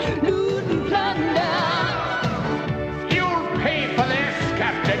to loot and plunder. You'll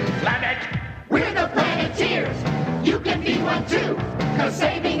 'cause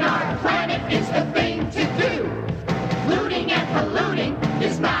saving our planet is the thing to do. Looting and polluting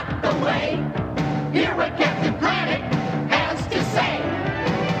is not the way. Hear what Captain Planet has to say.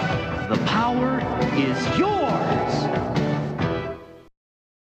 The power is yours.